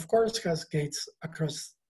circuit, of course, has gates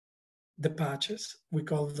across the patches. We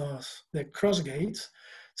call those the cross gates.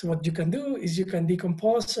 So what you can do is you can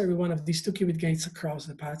decompose every one of these 2 qubit gates across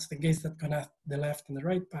the patch, the gates that connect the left and the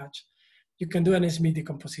right patch. You can do an Smith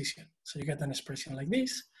decomposition. So you get an expression like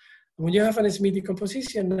this. When you have an Smith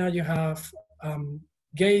decomposition, now you have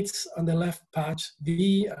gates on the left patch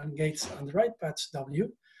V and gates on the right patch W.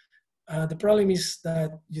 The problem is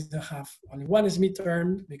that you don't have only one Smith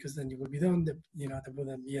term, because then you will be done. There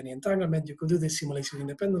wouldn't be any entanglement. You could do this simulation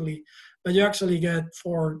independently, but you actually get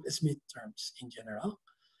 4 Smith terms in general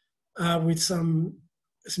with some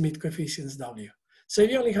Smith coefficients W. So if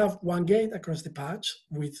you only have one gate across the patch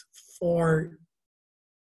with 4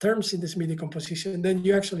 terms in the Smith decomposition, then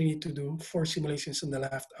you actually need to do 4 simulations on the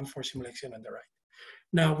left and 4 simulations on the right.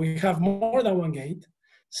 Now we have more than one gate,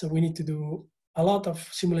 so we need to do a lot of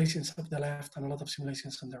simulations on the left and a lot of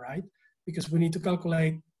simulations on the right, because we need to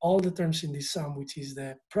calculate all the terms in this sum, which is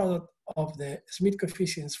the product of the Smith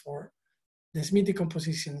coefficients for the Smith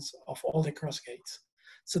decompositions of all the cross gates.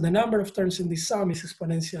 So the number of terms in this sum is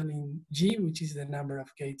exponential in G, which is the number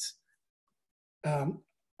of gates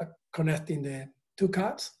connecting the two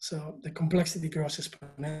cuts. So the complexity grows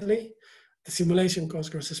exponentially. The simulation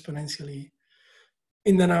cost grows exponentially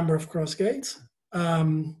in the number of cross gates.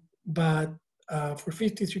 But for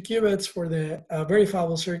 53 qubits, for the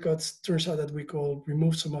verifiable circuits, turns out that we could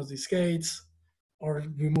remove some of these gates or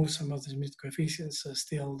remove some of the Smith coefficients. So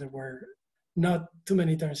still there were not too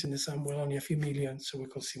many terms in the sum, well, only a few million, so we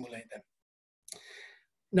could simulate them.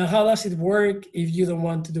 Now, how does it work if you don't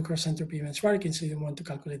want to do cross-entropy benchmarking, so you don't want to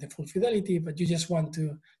calculate the full fidelity, but you just want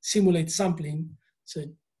to simulate sampling, so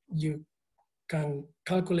you can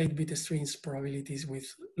calculate bit strings probabilities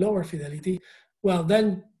with lower fidelity? Well,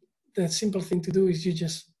 then the simple thing to do is you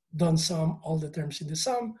just don't sum all the terms in the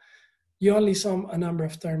sum. You only sum a number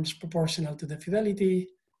of terms proportional to the fidelity.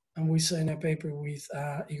 And we saw in a paper with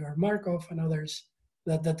Igor Markov and others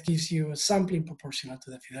that gives you a sampling proportional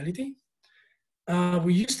to the fidelity.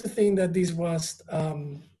 We used to think that this was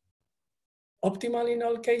optimal in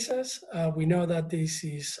all cases. We know that this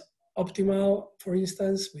is optimal, for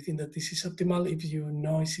instance. We think that this is optimal if your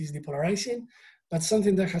noise is depolarizing. But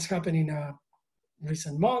something that has happened in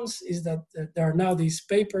recent months is that there are now these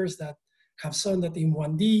papers that have shown that in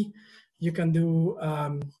 1D, you can do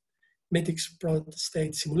matrix product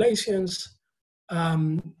state simulations,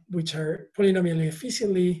 which are polynomially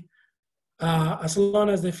efficiently, as long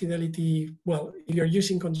as the fidelity, well, if you're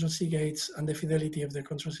using control C gates and the fidelity of the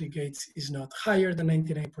control C gates is not higher than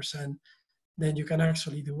 99%, then you can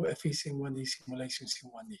actually do efficient 1D simulations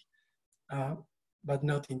in 1D, but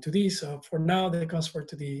not in 2D. So for now, the cost for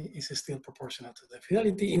 2D is still proportional to the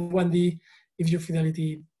fidelity. In 1D, if your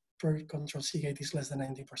fidelity per control C gate is less than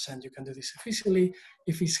 90%, you can do this efficiently.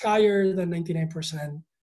 If it's higher than 99%,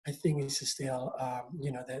 I think it's still,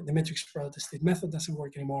 the matrix product state method doesn't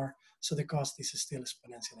work anymore, so the cost is still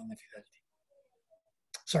exponential in the fidelity.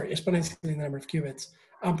 Sorry, exponential in the number of qubits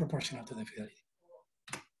and proportional to the fidelity.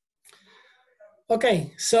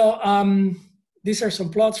 Okay, so these are some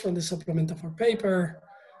plots from the supplement of our paper,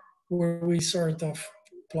 where we sort of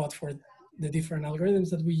plot for the different algorithms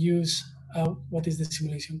that we use, what is the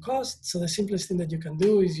simulation cost. So the simplest thing that you can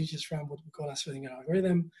do is you just run what we call a Schrodinger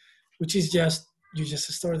algorithm, which is you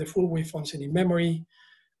just store the full wave function in memory,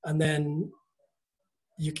 and then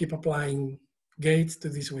you keep applying gates to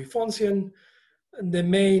this wave function. The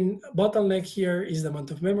main bottleneck here is the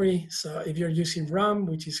amount of memory. So if you're using RAM,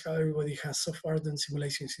 which is how everybody has so far done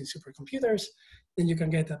simulations in supercomputers, then you can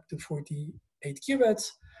get up to 48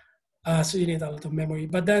 qubits. So you need a lot of memory.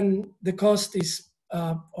 But then the cost is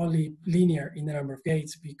only linear in the number of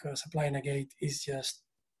gates, because applying a gate is just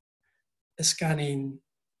scanning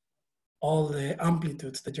all the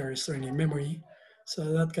amplitudes that you're storing in memory.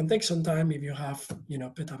 So that can take some time if you have,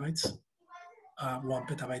 petabytes, 1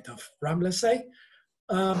 petabyte of RAM, let's say.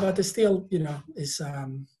 But still, is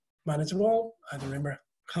manageable. I don't remember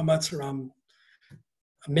how much, around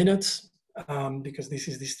minutes, because this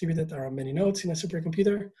is distributed around many nodes in a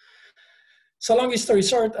supercomputer. So long story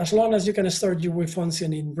short, as long as you can store your wave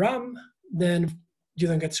function in RAM, then you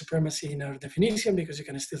don't get supremacy in our definition, because you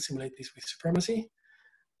can still simulate this with supremacy.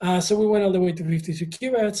 So we went all the way to 52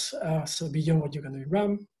 qubits, so beyond what you can do in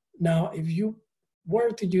RAM. Now, if you were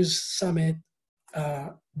to use Summit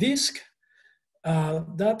disk,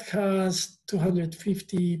 that has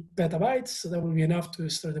 250 petabytes, so that will be enough to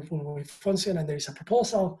store the full wave function, and there is a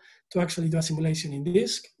proposal to actually do a simulation in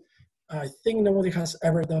disk. I think nobody has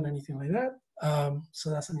ever done anything like that, so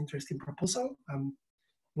that's an interesting proposal.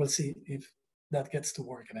 We'll see if that gets to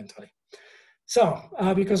work eventually. So,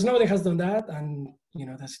 because nobody has done that, and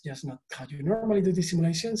that's just not how you normally do these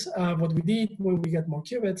simulations, what we did when we get more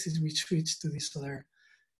qubits is we switched to this other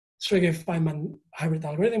Schrodinger-Feynman hybrid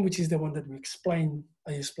algorithm, which is the one that I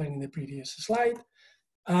explained in the previous slide.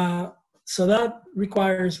 So that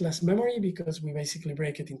requires less memory, because we basically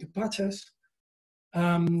break it into patches.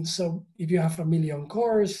 So if you have 1 million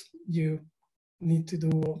cores, you need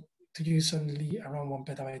to use only around 1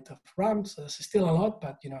 petabyte of RAM. So that's still a lot,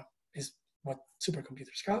 but is what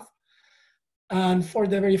supercomputers have. And for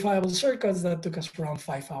the verifiable circuits, that took us around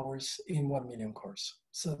 5 hours in 1 million cores.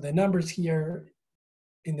 So the numbers here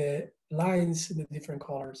in the lines in the different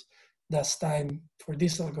colors dash time for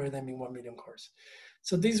this algorithm in 1 million cores.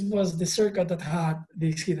 So this was the circuit that had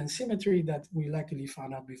this hidden symmetry that we luckily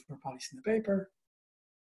found out before publishing the paper.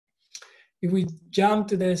 If we jump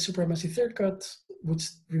to the supremacy circuit, which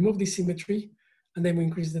remove this symmetry, and then we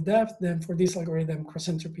increase the depth, then for this algorithm,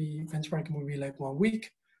 cross-entropy benchmarking will be like 1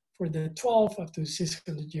 week. For the 12 up to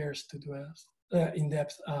 600 years to do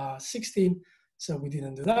in-depth 16. So we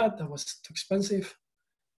didn't do that, that was too expensive.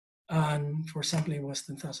 And for sampling was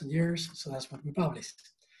 10,000 years, so that's what we published.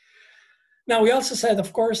 Now we also said,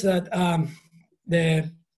 of course, that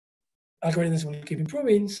the algorithms will keep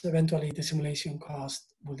improving, so eventually the simulation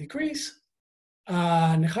cost will decrease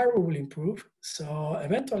and hardware will improve. So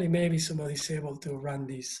eventually maybe somebody's able to run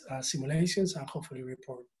these simulations and hopefully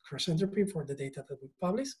report cross-entropy for the data that we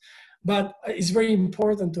publish. But it's very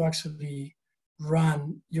important to actually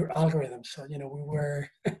run your algorithms. So, you know,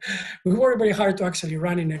 we worked very hard to actually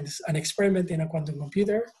run in an experiment in a quantum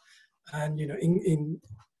computer. And, you know, in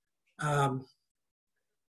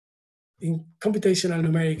computational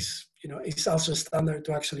numerics, you know, it's also standard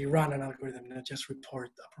to actually run an algorithm, not just report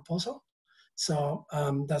a proposal. So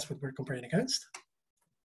that's what we're comparing against.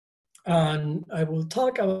 And I will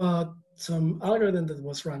talk about some algorithm that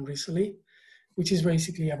was run recently, which is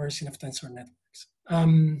basically a version of tensor networks.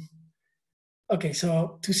 Okay,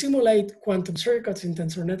 so to simulate quantum circuits in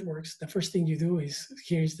tensor networks, the first thing you do is,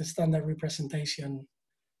 here is the standard representation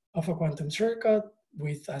of a quantum circuit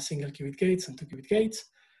with a single qubit gates and 2 qubit gates.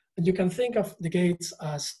 And you can think of the gates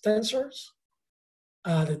as tensors.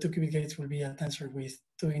 The 2 qubit gates will be a tensor with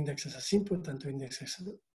 2 indexes as input and 2 indexes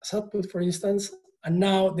as output, for instance. And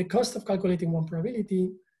now the cost of calculating one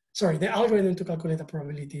probability, sorry, the algorithm to calculate a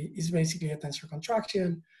probability is basically a tensor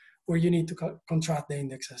contraction where you need to contract the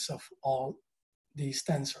indexes of all these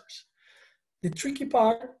tensors. The tricky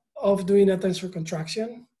part of doing a tensor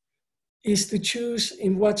contraction is to choose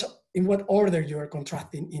in what order you are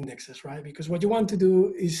contracting indexes, right? Because what you want to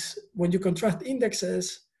do is when you contract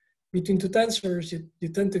indexes between 2 tensors, you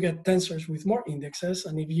tend to get tensors with more indexes.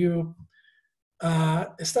 And if you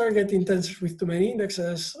start getting tensors with too many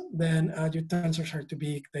indexes, then your tensors are too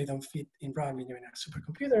big. They don't fit in RAM in a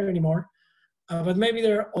supercomputer anymore. But maybe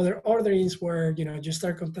there are other orderings where, you know, you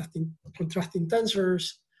start contracting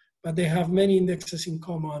tensors, but they have many indexes in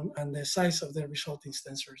common and the size of the resulting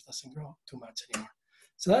tensors doesn't grow too much anymore.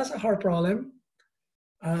 So that's a hard problem.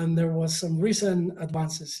 And there was some recent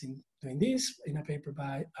advances in doing this in a paper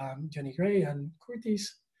by Johnny Gray and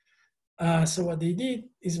Curtis. So what they did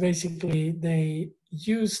is basically they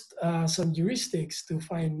used some heuristics to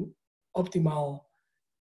find optimal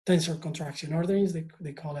tensor contraction orderings.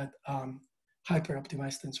 They call it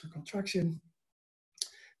hyper-optimized tensor contraction.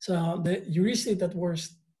 So the heuristic that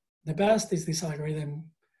works the best is this algorithm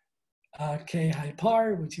K high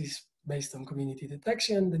par, which is based on community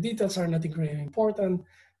detection. The details are not incredibly important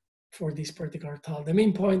for this particular talk. The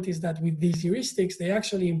main point is that with these heuristics, they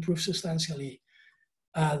actually improve substantially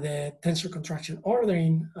the tensor contraction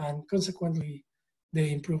ordering, and consequently,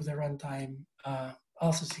 they improve the runtime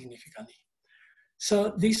also significantly.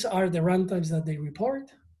 So these are the runtimes that they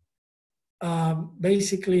report.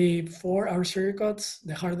 Basically, for our circuits,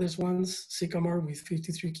 the hardest ones, Sycamore with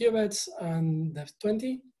 53 qubits and depth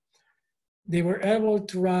 20, they were able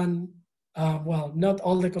to run, well, not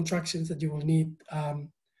all the contractions that you will need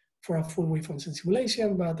for a full wave function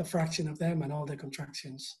simulation, but a fraction of them and all the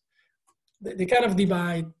contractions. They kind of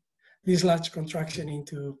divide this large contraction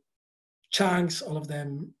into chunks, all of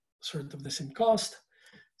them sort of the same cost.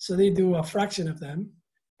 So they do a fraction of them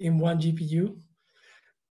in one GPU.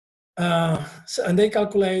 And they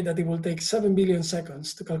calculate that it will take 7 billion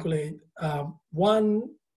seconds to calculate one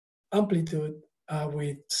amplitude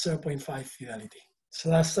with 0.5 fidelity. So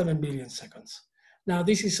that's 7 billion seconds. Now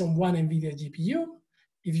this is on one NVIDIA GPU.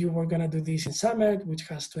 If you were gonna do this in Summit, which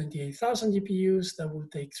has 28,000 GPUs, that will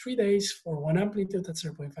take 3 days for one amplitude at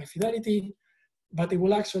 0.5 fidelity, but it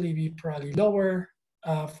will actually be probably lower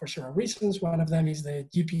for several reasons. One of them is the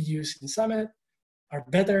GPUs in Summit are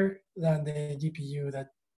better than the GPU that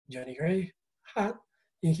Johnny Gray had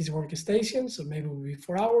in his workstation. So maybe it will be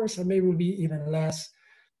 4 hours, and maybe it will be even less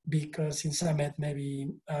because in Summit,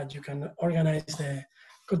 maybe you can organize the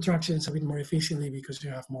contractions a bit more efficiently because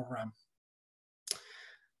you have more RAM.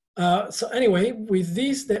 So anyway, with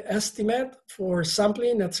this, the estimate for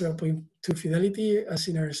sampling at 0.2 fidelity as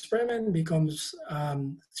in our experiment becomes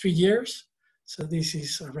 3 years. So this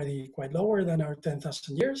is already quite lower than our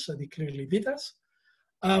 10,000 years, so they clearly beat us.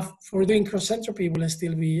 For doing cross-entropy, will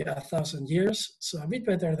still be 1,000 years, so a bit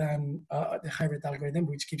better than the hybrid algorithm,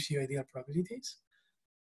 which gives you ideal probabilities.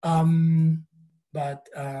 But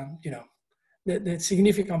you know, the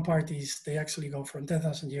significant part is they actually go from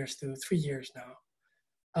 10,000 years to 3 years now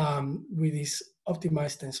with these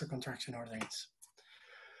optimized tensor contraction orderings.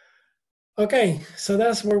 Okay, so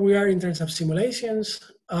that's where we are in terms of simulations.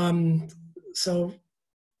 So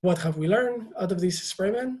what have we learned out of this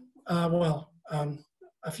experiment?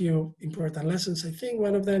 A few important lessons, I think.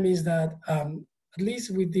 One of them is that at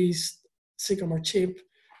least with this Sycamore chip,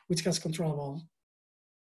 which has controllable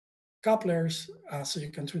couplers, so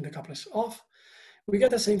you can turn the couplers off, we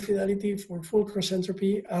get the same fidelity for full cross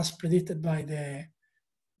entropy as predicted by the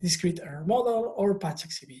discrete error model or patch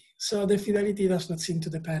XCB. So the fidelity does not seem to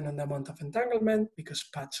depend on the amount of entanglement because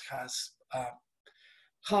patch has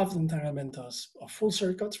half the entanglement of full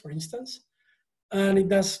circuits, for instance. And it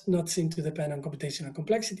does not seem to depend on computational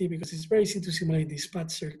complexity because it's very easy to simulate these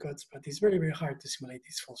patch circuits, but it's very, very hard to simulate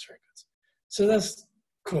these full circuits. So that's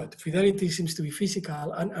good. Fidelity seems to be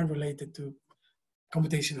physical and unrelated to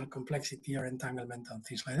computational complexity or entanglement and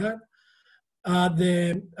things like that.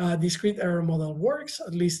 The discrete error model works,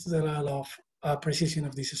 at least to the level of precision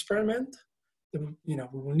of this experiment. We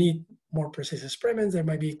will need more precise experiments. There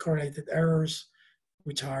might be correlated errors,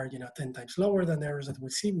 which are 10 times lower than the errors that we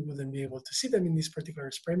see. We wouldn't be able to see them in this particular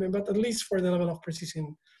experiment, but at least for the level of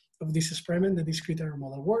precision of this experiment, the discrete error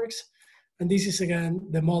model works. And this is, again,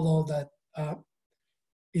 the model that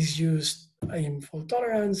is used in fault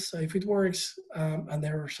tolerance. So if it works and the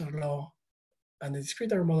errors are low and the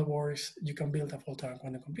discrete error model works, you can build a fault tolerant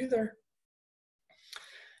quantum computer.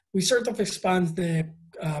 We sort of expand the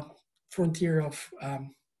frontier of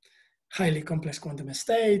highly complex quantum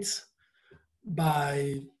states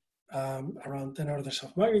by around 10 orders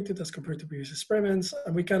of magnitude as compared to previous experiments.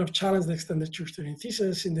 And we kind of challenge the extended Church-Turing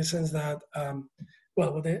thesis in the sense that,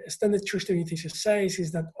 what the extended Church-Turing thesis says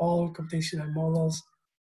is that all computational models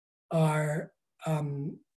are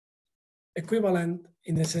equivalent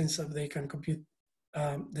in the sense of they can compute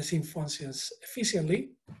the same functions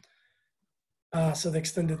efficiently. So the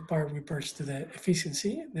extended part refers to the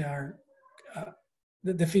efficiency. They are,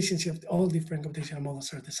 the efficiency of all different computational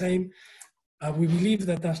models are the same. We believe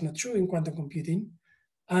that that's not true in quantum computing.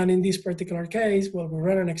 And in this particular case, we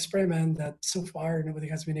ran an experiment that so far nobody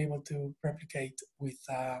has been able to replicate with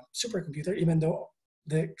a supercomputer, even though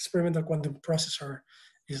the experimental quantum processor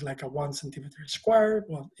is like a 1 centimeter square.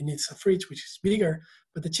 Well, it needs a fridge, which is bigger,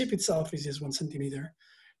 but the chip itself is just 1 centimeter.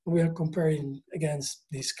 We are comparing against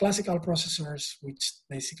these classical processors, which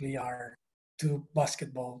basically are 2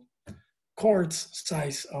 basketball courts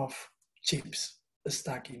size of chips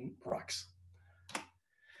stacking racks.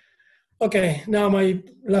 Okay, now my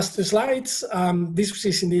last 2 slides. This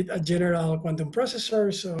is indeed a general quantum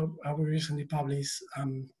processor. So we recently published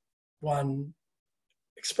one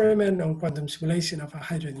experiment on quantum simulation of a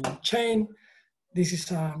hydrogen chain. This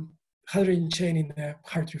is a hydrogen chain in the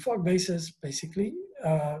Hartree-Fock basis, basically.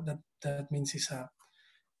 That means it's a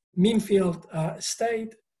mean field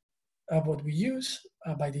state of what we use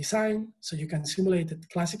by design. So you can simulate it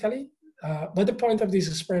classically. But the point of this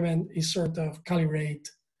experiment is sort of calibrate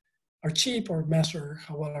our chip or measure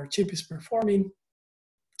how well our chip is performing.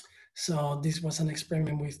 So this was an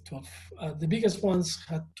experiment with 12, the biggest ones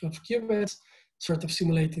had 12 qubits, sort of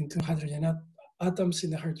simulating 2 hydrogen atoms in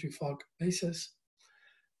the Hartree-Fock basis.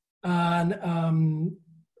 And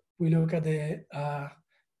we look at the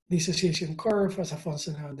dissociation curve as a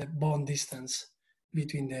function of the bond distance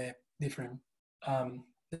between the different,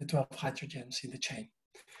 the 12 hydrogens in the chain.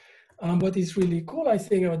 What is really cool, I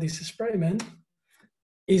think, about this experiment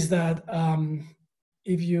is that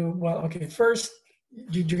if you, first,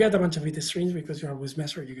 you get a bunch of beta strings because you always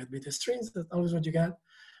measure, you get beta strings, that's always what you get.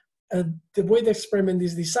 The way the experiment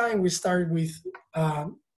is designed, we start with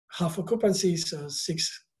half occupancy, so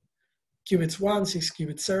 6 qubits 1, 6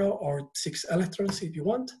 qubits 0, or 6 electrons if you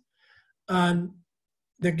want. And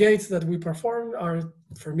the gates that we perform are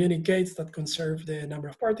for many gates that conserve the number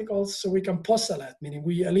of particles, so we can post-select, meaning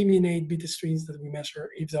we eliminate beta strings that we measure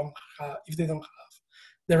if they don't have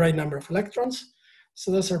the right number of electrons.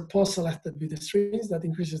 So those are post-selected beta strings that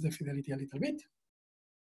increases the fidelity a little bit.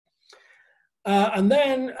 And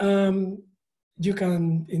then you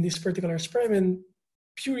can, in this particular experiment,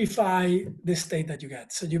 purify the state that you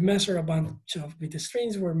get. So you measure a bunch of beta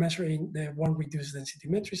strings. We're measuring the 1 reduced density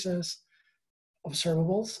matrices,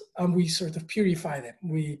 observables, and we sort of purify them.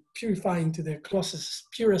 We purify into the closest,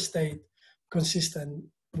 purest state consistent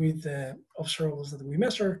with the observables that we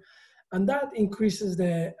measure. And that increases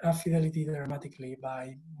the fidelity dramatically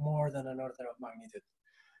by more than an order of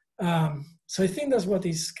magnitude. So I think that's what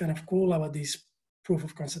is kind of cool about these proof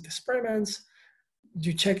of concept experiments.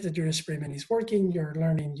 You check that your experiment is working, you're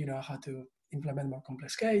learning, how to implement more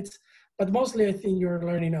complex gates. But mostly, I think you're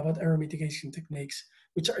learning about error mitigation techniques,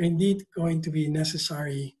 which are indeed going to be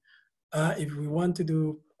necessary if we want to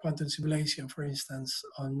do quantum simulation, for instance,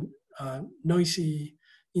 on noisy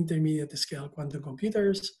intermediate scale quantum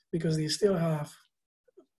computers, because they still have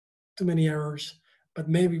too many errors. But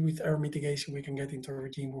maybe with error mitigation, we can get into a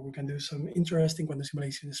regime where we can do some interesting quantum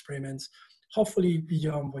simulation experiments, hopefully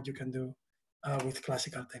beyond what you can do with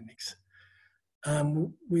classical techniques.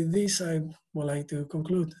 With this, I would like to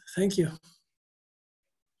conclude. Thank you.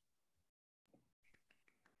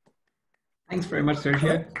 Thanks very much,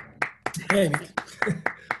 Sergio. Hey.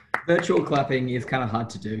 Virtual clapping is kind of hard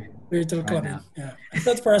to do. Virtual clapping, yeah. I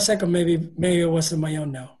thought for a second maybe it wasn't my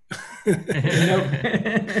own now.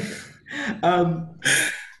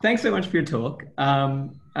 Thanks so much for your talk.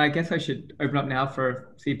 I guess I should open up now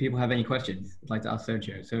for see if people have any questions I'd like to ask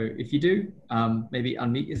Sergio. So if you do, maybe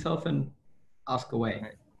unmute yourself and ask away.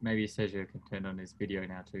 Maybe Sergio can turn on his video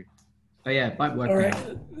now too. Oh yeah, it might work. All right.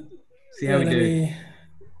 Now. See how we do.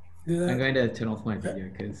 Do I'm going to turn off my video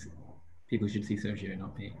because people should see Sergio,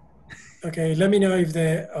 not me. Okay, let me know if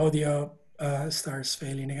the audio starts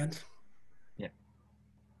failing again. Yeah.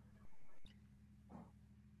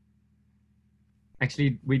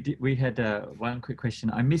 Actually, we had one quick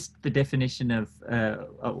question. I missed the definition of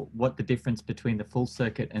what the difference between the full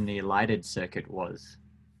circuit and the elided circuit was.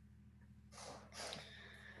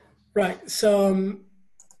 Right. So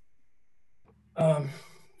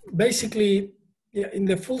basically, yeah, in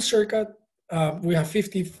the full circuit, we have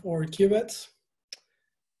 54 qubits.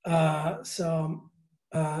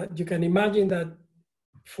 You can imagine that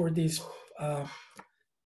for this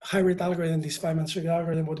hybrid algorithm, this Feynman circuit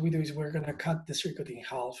algorithm, what we do is we're going to cut the circuit in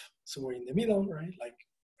half, somewhere in the middle, right? Like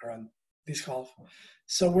around this half.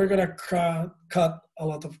 So we're going to cut a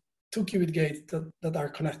lot of 2-qubit gates that are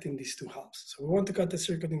connecting these two halves. So we want to cut the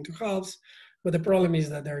circuit into halves, but the problem is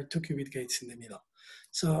that there are 2-qubit gates in the middle.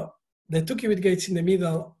 So the 2-qubit gates in the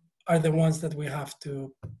middle are the ones that we have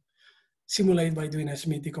to simulate by doing a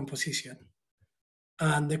Smith decomposition.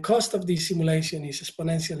 And the cost of this simulation is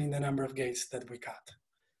exponential in the number of gates that we cut.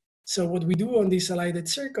 So what we do on these elided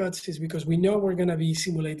circuits is, because we know we're going to be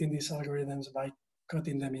simulating these algorithms by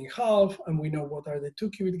cutting them in half, and we know what are the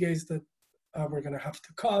 2-qubit gates that we're going to have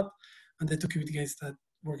to cut, and the 2-qubit gates that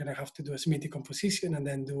we're going to have to do a Smith decomposition and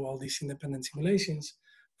then do all these independent simulations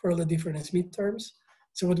for all the different Smith terms.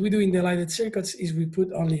 So what we do in the elided circuits is we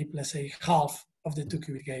put only, let's say, half of the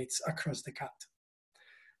 2-qubit gates across the cut.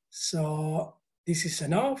 So this is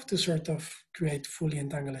enough to sort of create fully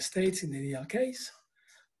entangled states in the ideal case.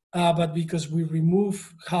 But because we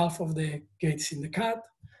remove half of the gates in the cut,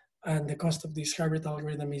 and the cost of this hybrid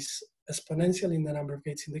algorithm is exponential in the number of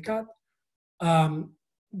gates in the cut,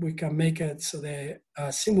 we can make it so the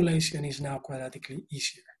simulation is now quadratically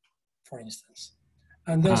easier, for instance.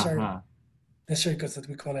 And those are the circuits that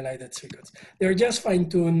we call elided circuits. They're just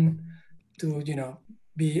fine-tuned to,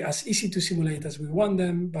 be as easy to simulate as we want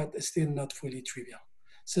them, but still not fully trivial.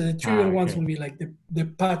 So the trivial ones will be like the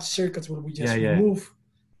patch circuits where we just remove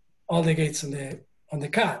all the gates on the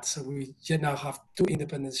cut. So we now have 2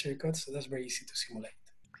 independent circuits, so that's very easy to simulate.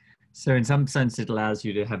 So in some sense, it allows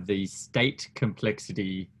you to have the state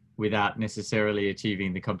complexity without necessarily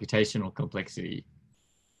achieving the computational complexity.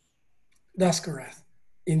 That's correct.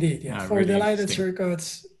 Indeed, yeah. For really the elided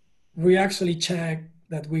circuits, we actually check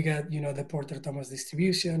that we get, the Porter-Thomas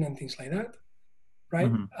distribution and things like that,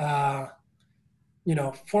 right?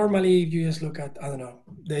 Formally, you just look at,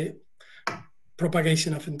 the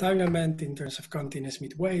propagation of entanglement in terms of counting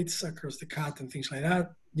Smith weights across the cut and things like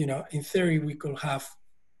that. In theory, we could have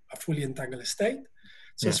a fully entangled state.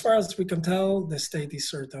 So as far as we can tell, the state is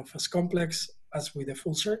sort of as complex as with a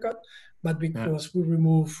full circuit, but because we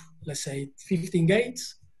remove, let's say, 15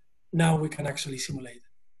 gates, now we can actually simulate it.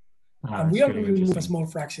 And we only remove a small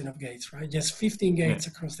fraction of gates, right? Just 15 gates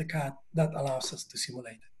across the cut, that allows us to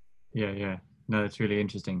simulate it. Yeah. No, that's really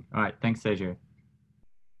interesting. All right, thanks, Sergio.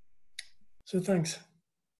 So thanks.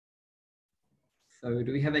 So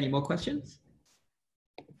do we have any more questions?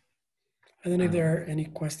 I don't know if there are any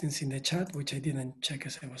questions in the chat, which I didn't check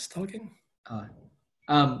as I was talking. I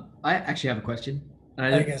actually have a question.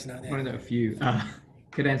 I guess not. I want to know a few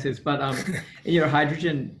good answers, but in your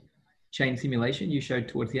hydrogen chain simulation you showed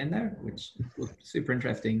towards the end there, which was super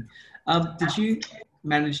interesting. Did you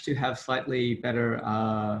manage to have slightly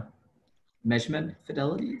better measurement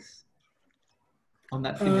fidelities on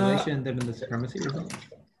that simulation than in the supremacy results?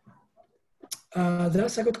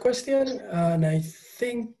 That's a good question, and I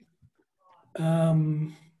think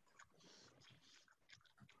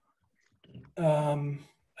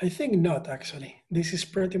not actually. This is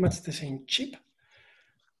pretty much the same chip,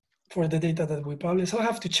 for the data that we publish. I'll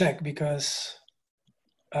have to check because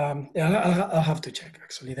yeah, I'll have to check.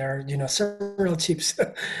 Actually, there are several chips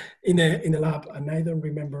in the lab, and I don't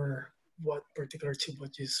remember what particular chip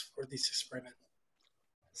was used for this experiment.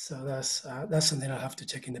 So that's something I'll have to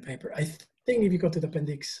check in the paper. I think if you go to the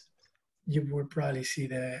appendix, you will probably see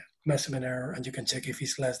the measurement error, and you can check if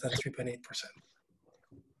it's less than 3.8%.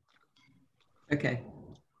 Okay,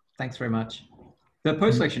 thanks very much. The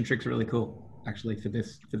post-selection trick's really cool, actually, for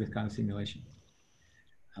this kind of simulation.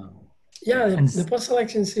 Yeah, the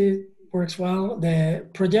post-selection works well. The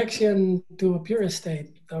projection to a pure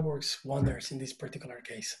state, that works wonders in this particular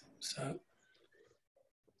case. So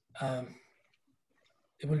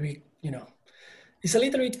it will be, it's a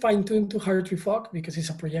little bit fine-tuned to Hartree-Fock because it's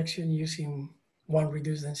a projection using one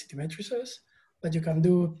reduced density matrices, but you can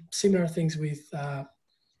do similar things with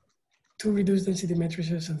two reduced density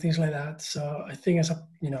matrices and things like that. So I think as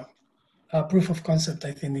a proof of concept,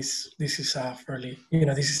 I think this is a fairly,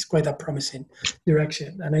 this is quite a promising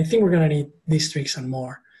direction. And I think we're going to need these tricks and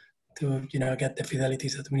more to, get the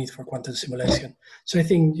fidelities that we need for quantum simulation. So I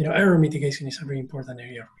think, error mitigation is a very important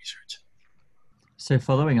area of research. So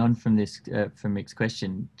following on from this, from Mick's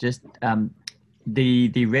question, just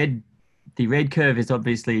the red curve is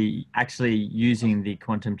obviously actually using the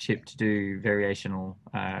quantum chip to do variational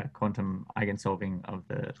quantum eigensolving of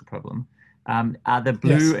the problem. Are the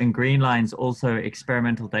blue and green lines also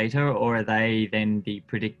experimental data, or are they then the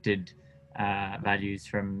predicted values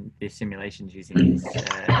from the simulations using these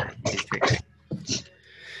tricks?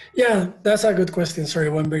 Yeah, that's a good question. Sorry, I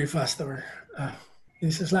went very fast over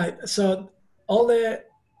this slide. So all the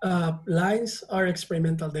lines are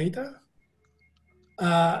experimental data.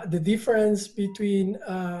 The difference between,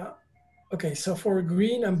 okay, so for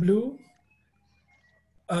green and blue,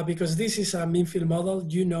 because this is a mean field model,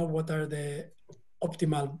 you know what are the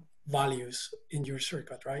optimal values in your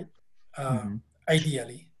circuit, right?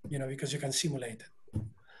 Ideally, because you can simulate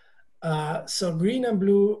it. So green and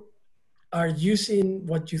blue are using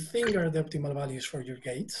what you think are the optimal values for your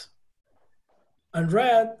gates. And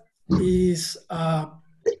red is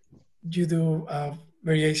you do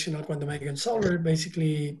variational quantum eigensolver.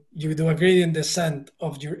 Basically, you do a gradient descent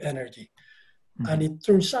of your energy. And it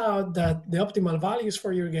turns out that the optimal values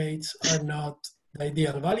for your gates are not the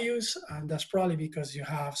ideal values, and that's probably because you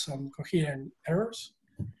have some coherent errors,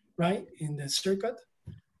 right, in the circuit.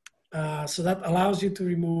 So that allows you to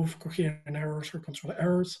remove coherent errors or control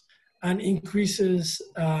errors and increases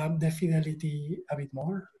the fidelity a bit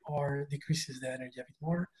more or decreases the energy a bit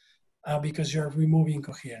more because you're removing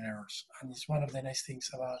coherent errors. And it's one of the nice things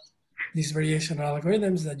about these variational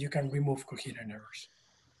algorithms that you can remove coherent errors.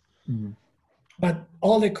 But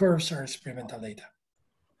all the curves are experimental data.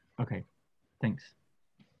 Okay, thanks.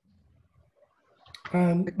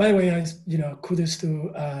 By the way, kudos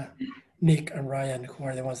to Nick and Ryan, who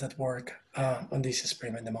are the ones that work on this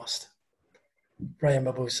experiment the most. Ryan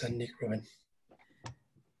Babus and Nick Rubin.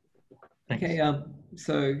 Thanks. Okay,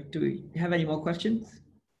 so do we have any more questions?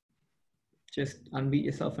 Just unmute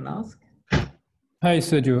yourself and ask. Hi,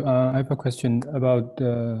 Sergio. I have a question about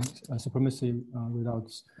supremacy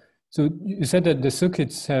readouts. So you said that the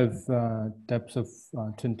circuits have depths of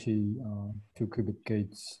 22 qubit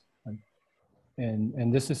gates, right?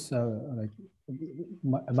 And this is like,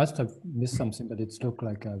 I must have missed something, but it's looked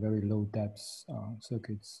like a very low depths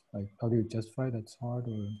circuits. Like, how do you justify that's hard,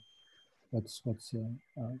 or what's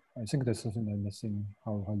I think there's something I'm missing.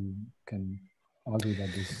 How you can argue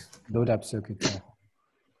that these low depth circuits are.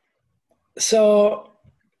 So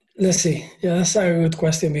let's see. Yeah, that's a good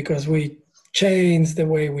question because we changed the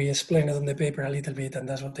way we explain it on the paper a little bit, and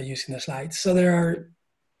that's what I use in the slides. So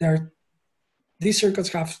these circuits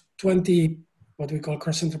have 20 what we call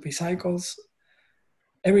cross entropy cycles.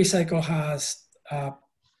 Every cycle has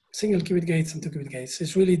single qubit gates and 2 qubit gates.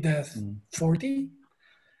 It's really depth 40.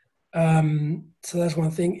 So that's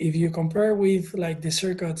one thing. If you compare with like the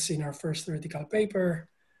circuits in our first theoretical paper,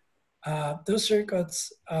 those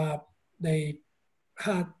circuits, they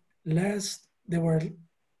had they were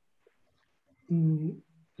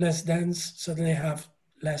less dense, so they have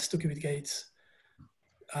less 2 qubit gates,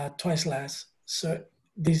 twice less. So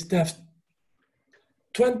this depth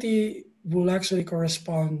 20 will actually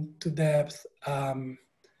correspond to depth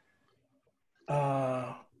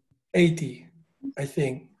 80, I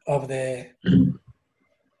think, of the,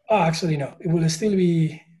 actually no, it will still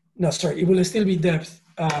be, it will still be depth.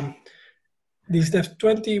 This depth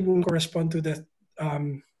 20 will correspond to the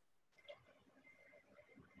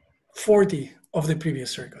 40 of the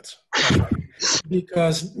previous circuits.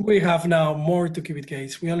 Because we have now more 2 qubit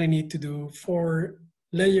gates. We only need to do 4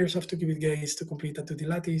 layers of 2 qubit gates to complete a 2D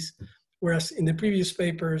lattice. Whereas in the previous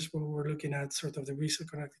papers, when we were looking at sort of the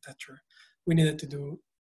recircon architecture, we needed to do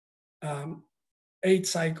 8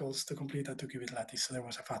 cycles to complete a 2-qubit lattice. So there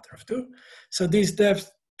was a factor of 2. So this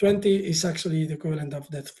depth 20 is actually the equivalent of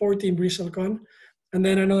depth 40 in BRISLCon. And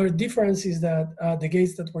then another difference is that the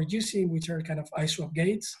gates that we're using, which are kind of iSwap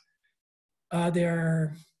gates,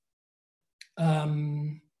 they're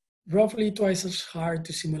roughly twice as hard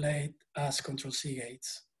to simulate as Control-C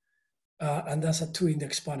gates. And that's a 2 in the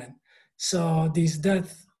exponent. So this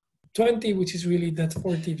depth 20, which is really depth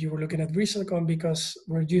 40 if you were looking at BRISLCon, because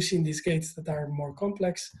we're using these gates that are more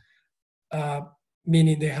complex,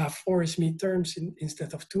 meaning they have 4 SMIT terms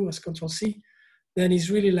instead of 2 as Control-C, then it's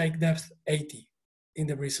really like depth 80 in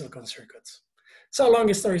the BRISLCon circuits. So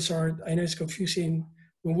long story short, I know it's confusing.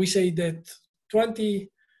 When we say that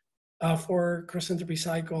 20 for cross-entropy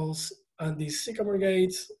cycles and these sycamore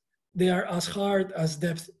gates, they are as hard as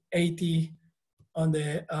depth 80 on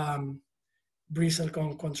the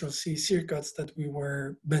BRISLCon Control-C circuits that we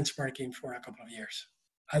were benchmarking for a couple of years.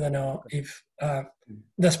 I don't know if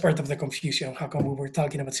that's part of the confusion. How come we were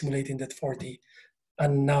talking about simulating depth 40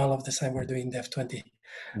 and now all of the time we're doing depth 20?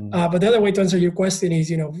 But the other way to answer your question is,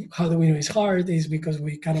 how do we know it's hard is because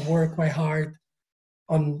we kind of work quite hard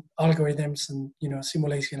on algorithms and,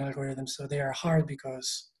 simulation algorithms. So they are hard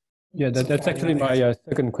because... Yeah, that's actually my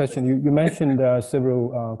second question. You mentioned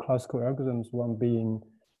several classical algorithms, one being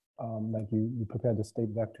like you prepare the state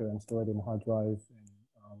vector and store it in hard drive.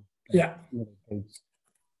 And, yeah.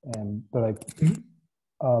 But like,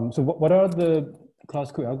 so what are the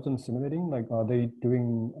classical algorithms simulating? Like, are they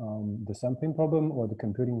doing the sampling problem or the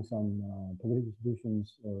computing some probability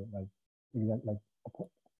distributions or like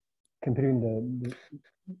computing the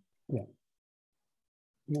yeah.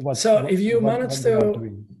 So if you manage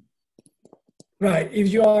to, right,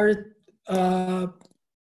 if you are,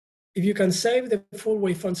 if you can save the full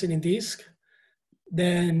wave function in disk,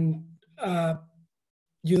 then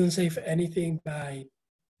you don't save anything by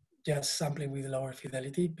just sampling with lower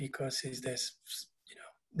fidelity because it's this,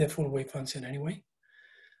 the full wave function anyway.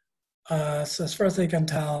 So as far as I can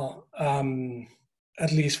tell,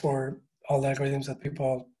 at least for all the algorithms that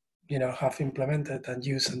people, have implemented and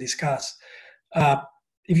used and discussed,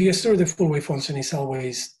 if you store the full wave function, it's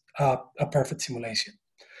always a perfect simulation.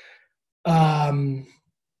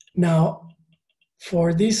 Now,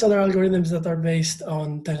 for these other algorithms that are based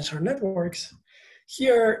on tensor networks,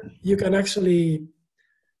 here you can actually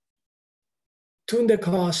tune the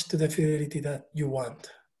cost to the fidelity that you want.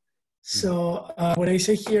 So when I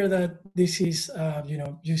say here that this is,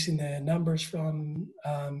 using the numbers from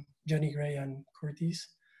Johnny Gray and Curtis,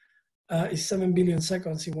 is 7 billion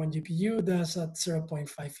seconds in 1 GPU. That's at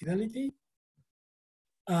 0.5 fidelity.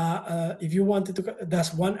 If you wanted to,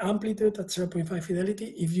 that's 1 amplitude at 0.5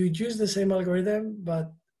 fidelity. If you use the same algorithm,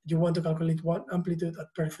 but you want to calculate 1 amplitude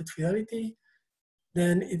at perfect fidelity,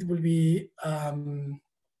 then it will be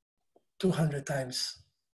 200 times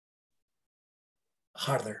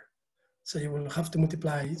harder. So you will have to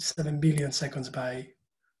multiply 7 billion seconds by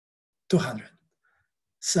 200.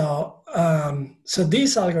 So, so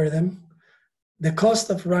this algorithm, the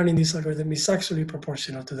cost of running this algorithm is actually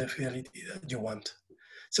proportional to the fidelity that you want.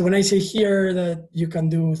 So when I say here that you can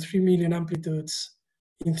do 3 million amplitudes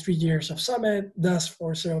in 3 years of Summit, that's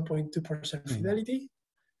for 0.2% fidelity.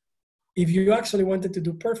 If you actually wanted to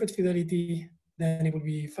do perfect fidelity, then it would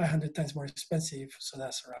be 500 times more expensive. So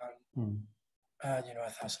that's around,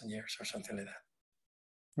 1,000 years or something like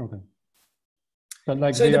that. Okay. But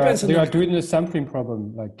like so they are doing the sampling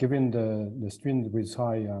problem, like given the strings with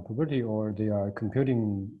high probability, or they are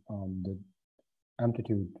computing the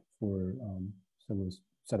amplitude for several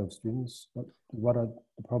set of strings. What are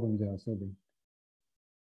the problems they are solving?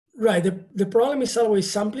 Right. The problem is always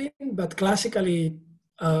sampling, but classically,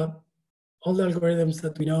 all the algorithms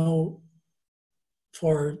that we know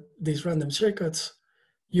for these random circuits,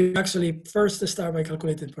 you actually first start by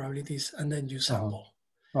calculating probabilities and then you sample.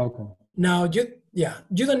 Okay. Now,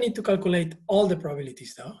 you don't need to calculate all the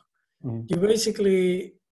probabilities though. You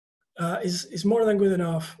basically, is more than good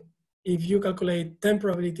enough if you calculate 10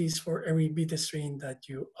 probabilities for every bit string that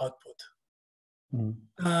you output.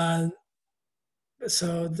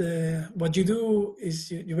 So what you do is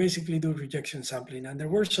you basically do rejection sampling. And there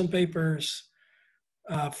were some papers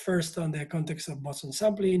first on the context of boson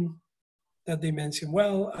sampling that they mentioned,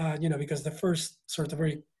 well, because the first sort of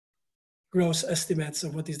very gross estimates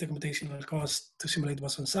of what is the computational cost to simulate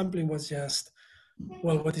boson sampling was just,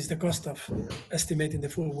 well, what is the cost of estimating the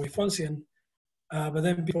full wave function? But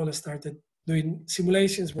then people started doing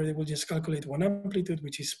simulations where they will just calculate 1 amplitude,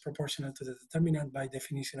 which is proportional to the determinant by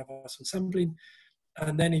definition of boson sampling.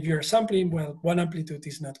 And then if you're sampling, well, one amplitude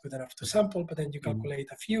is not good enough to sample, but then you calculate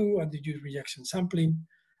a few and you use rejection sampling.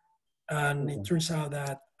 And it turns out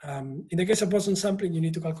that in the case of boson sampling, you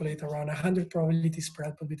need to calculate around 100 probabilities per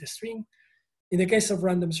output bit string. In the case of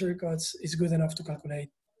random circuits, it's good enough to calculate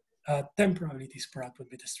 10 probabilities per output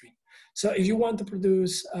bit string. So if you want to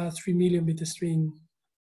produce a 3 million bit string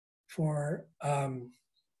for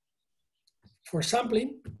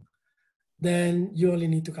sampling, then you only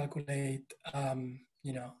need to calculate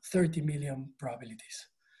 30 million probabilities.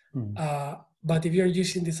 But if you're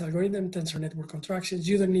using this algorithm, tensor network contractions,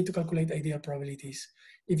 you don't need to calculate ideal probabilities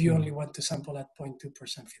if you only want to sample at 0.2%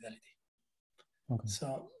 fidelity. Okay.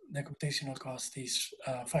 So the computational cost is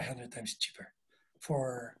 500 times cheaper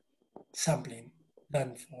for sampling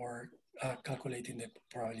than for calculating the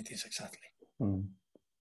probabilities exactly.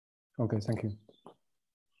 Okay, thank you.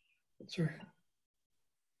 Sure.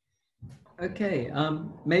 Okay,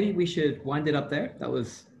 maybe we should wind it up there. That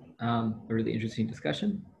was a really interesting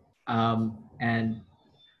discussion. And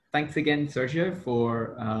thanks again, Sergio,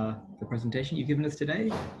 for the presentation you've given us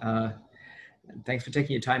today. Thanks for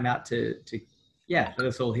taking your time out to let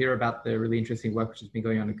us all hear about the really interesting work which has been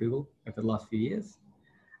going on at Google over the last few years.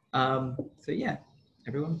 So yeah,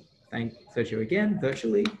 everyone, thank Sergio again,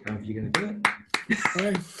 virtually, however you're going to do it. All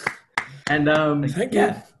right. And thank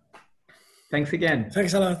you. Thanks again.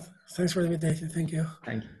 Thanks a lot. Thanks for the invitation. Thank you.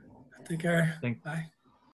 Thank you. Take care. Thanks. Bye.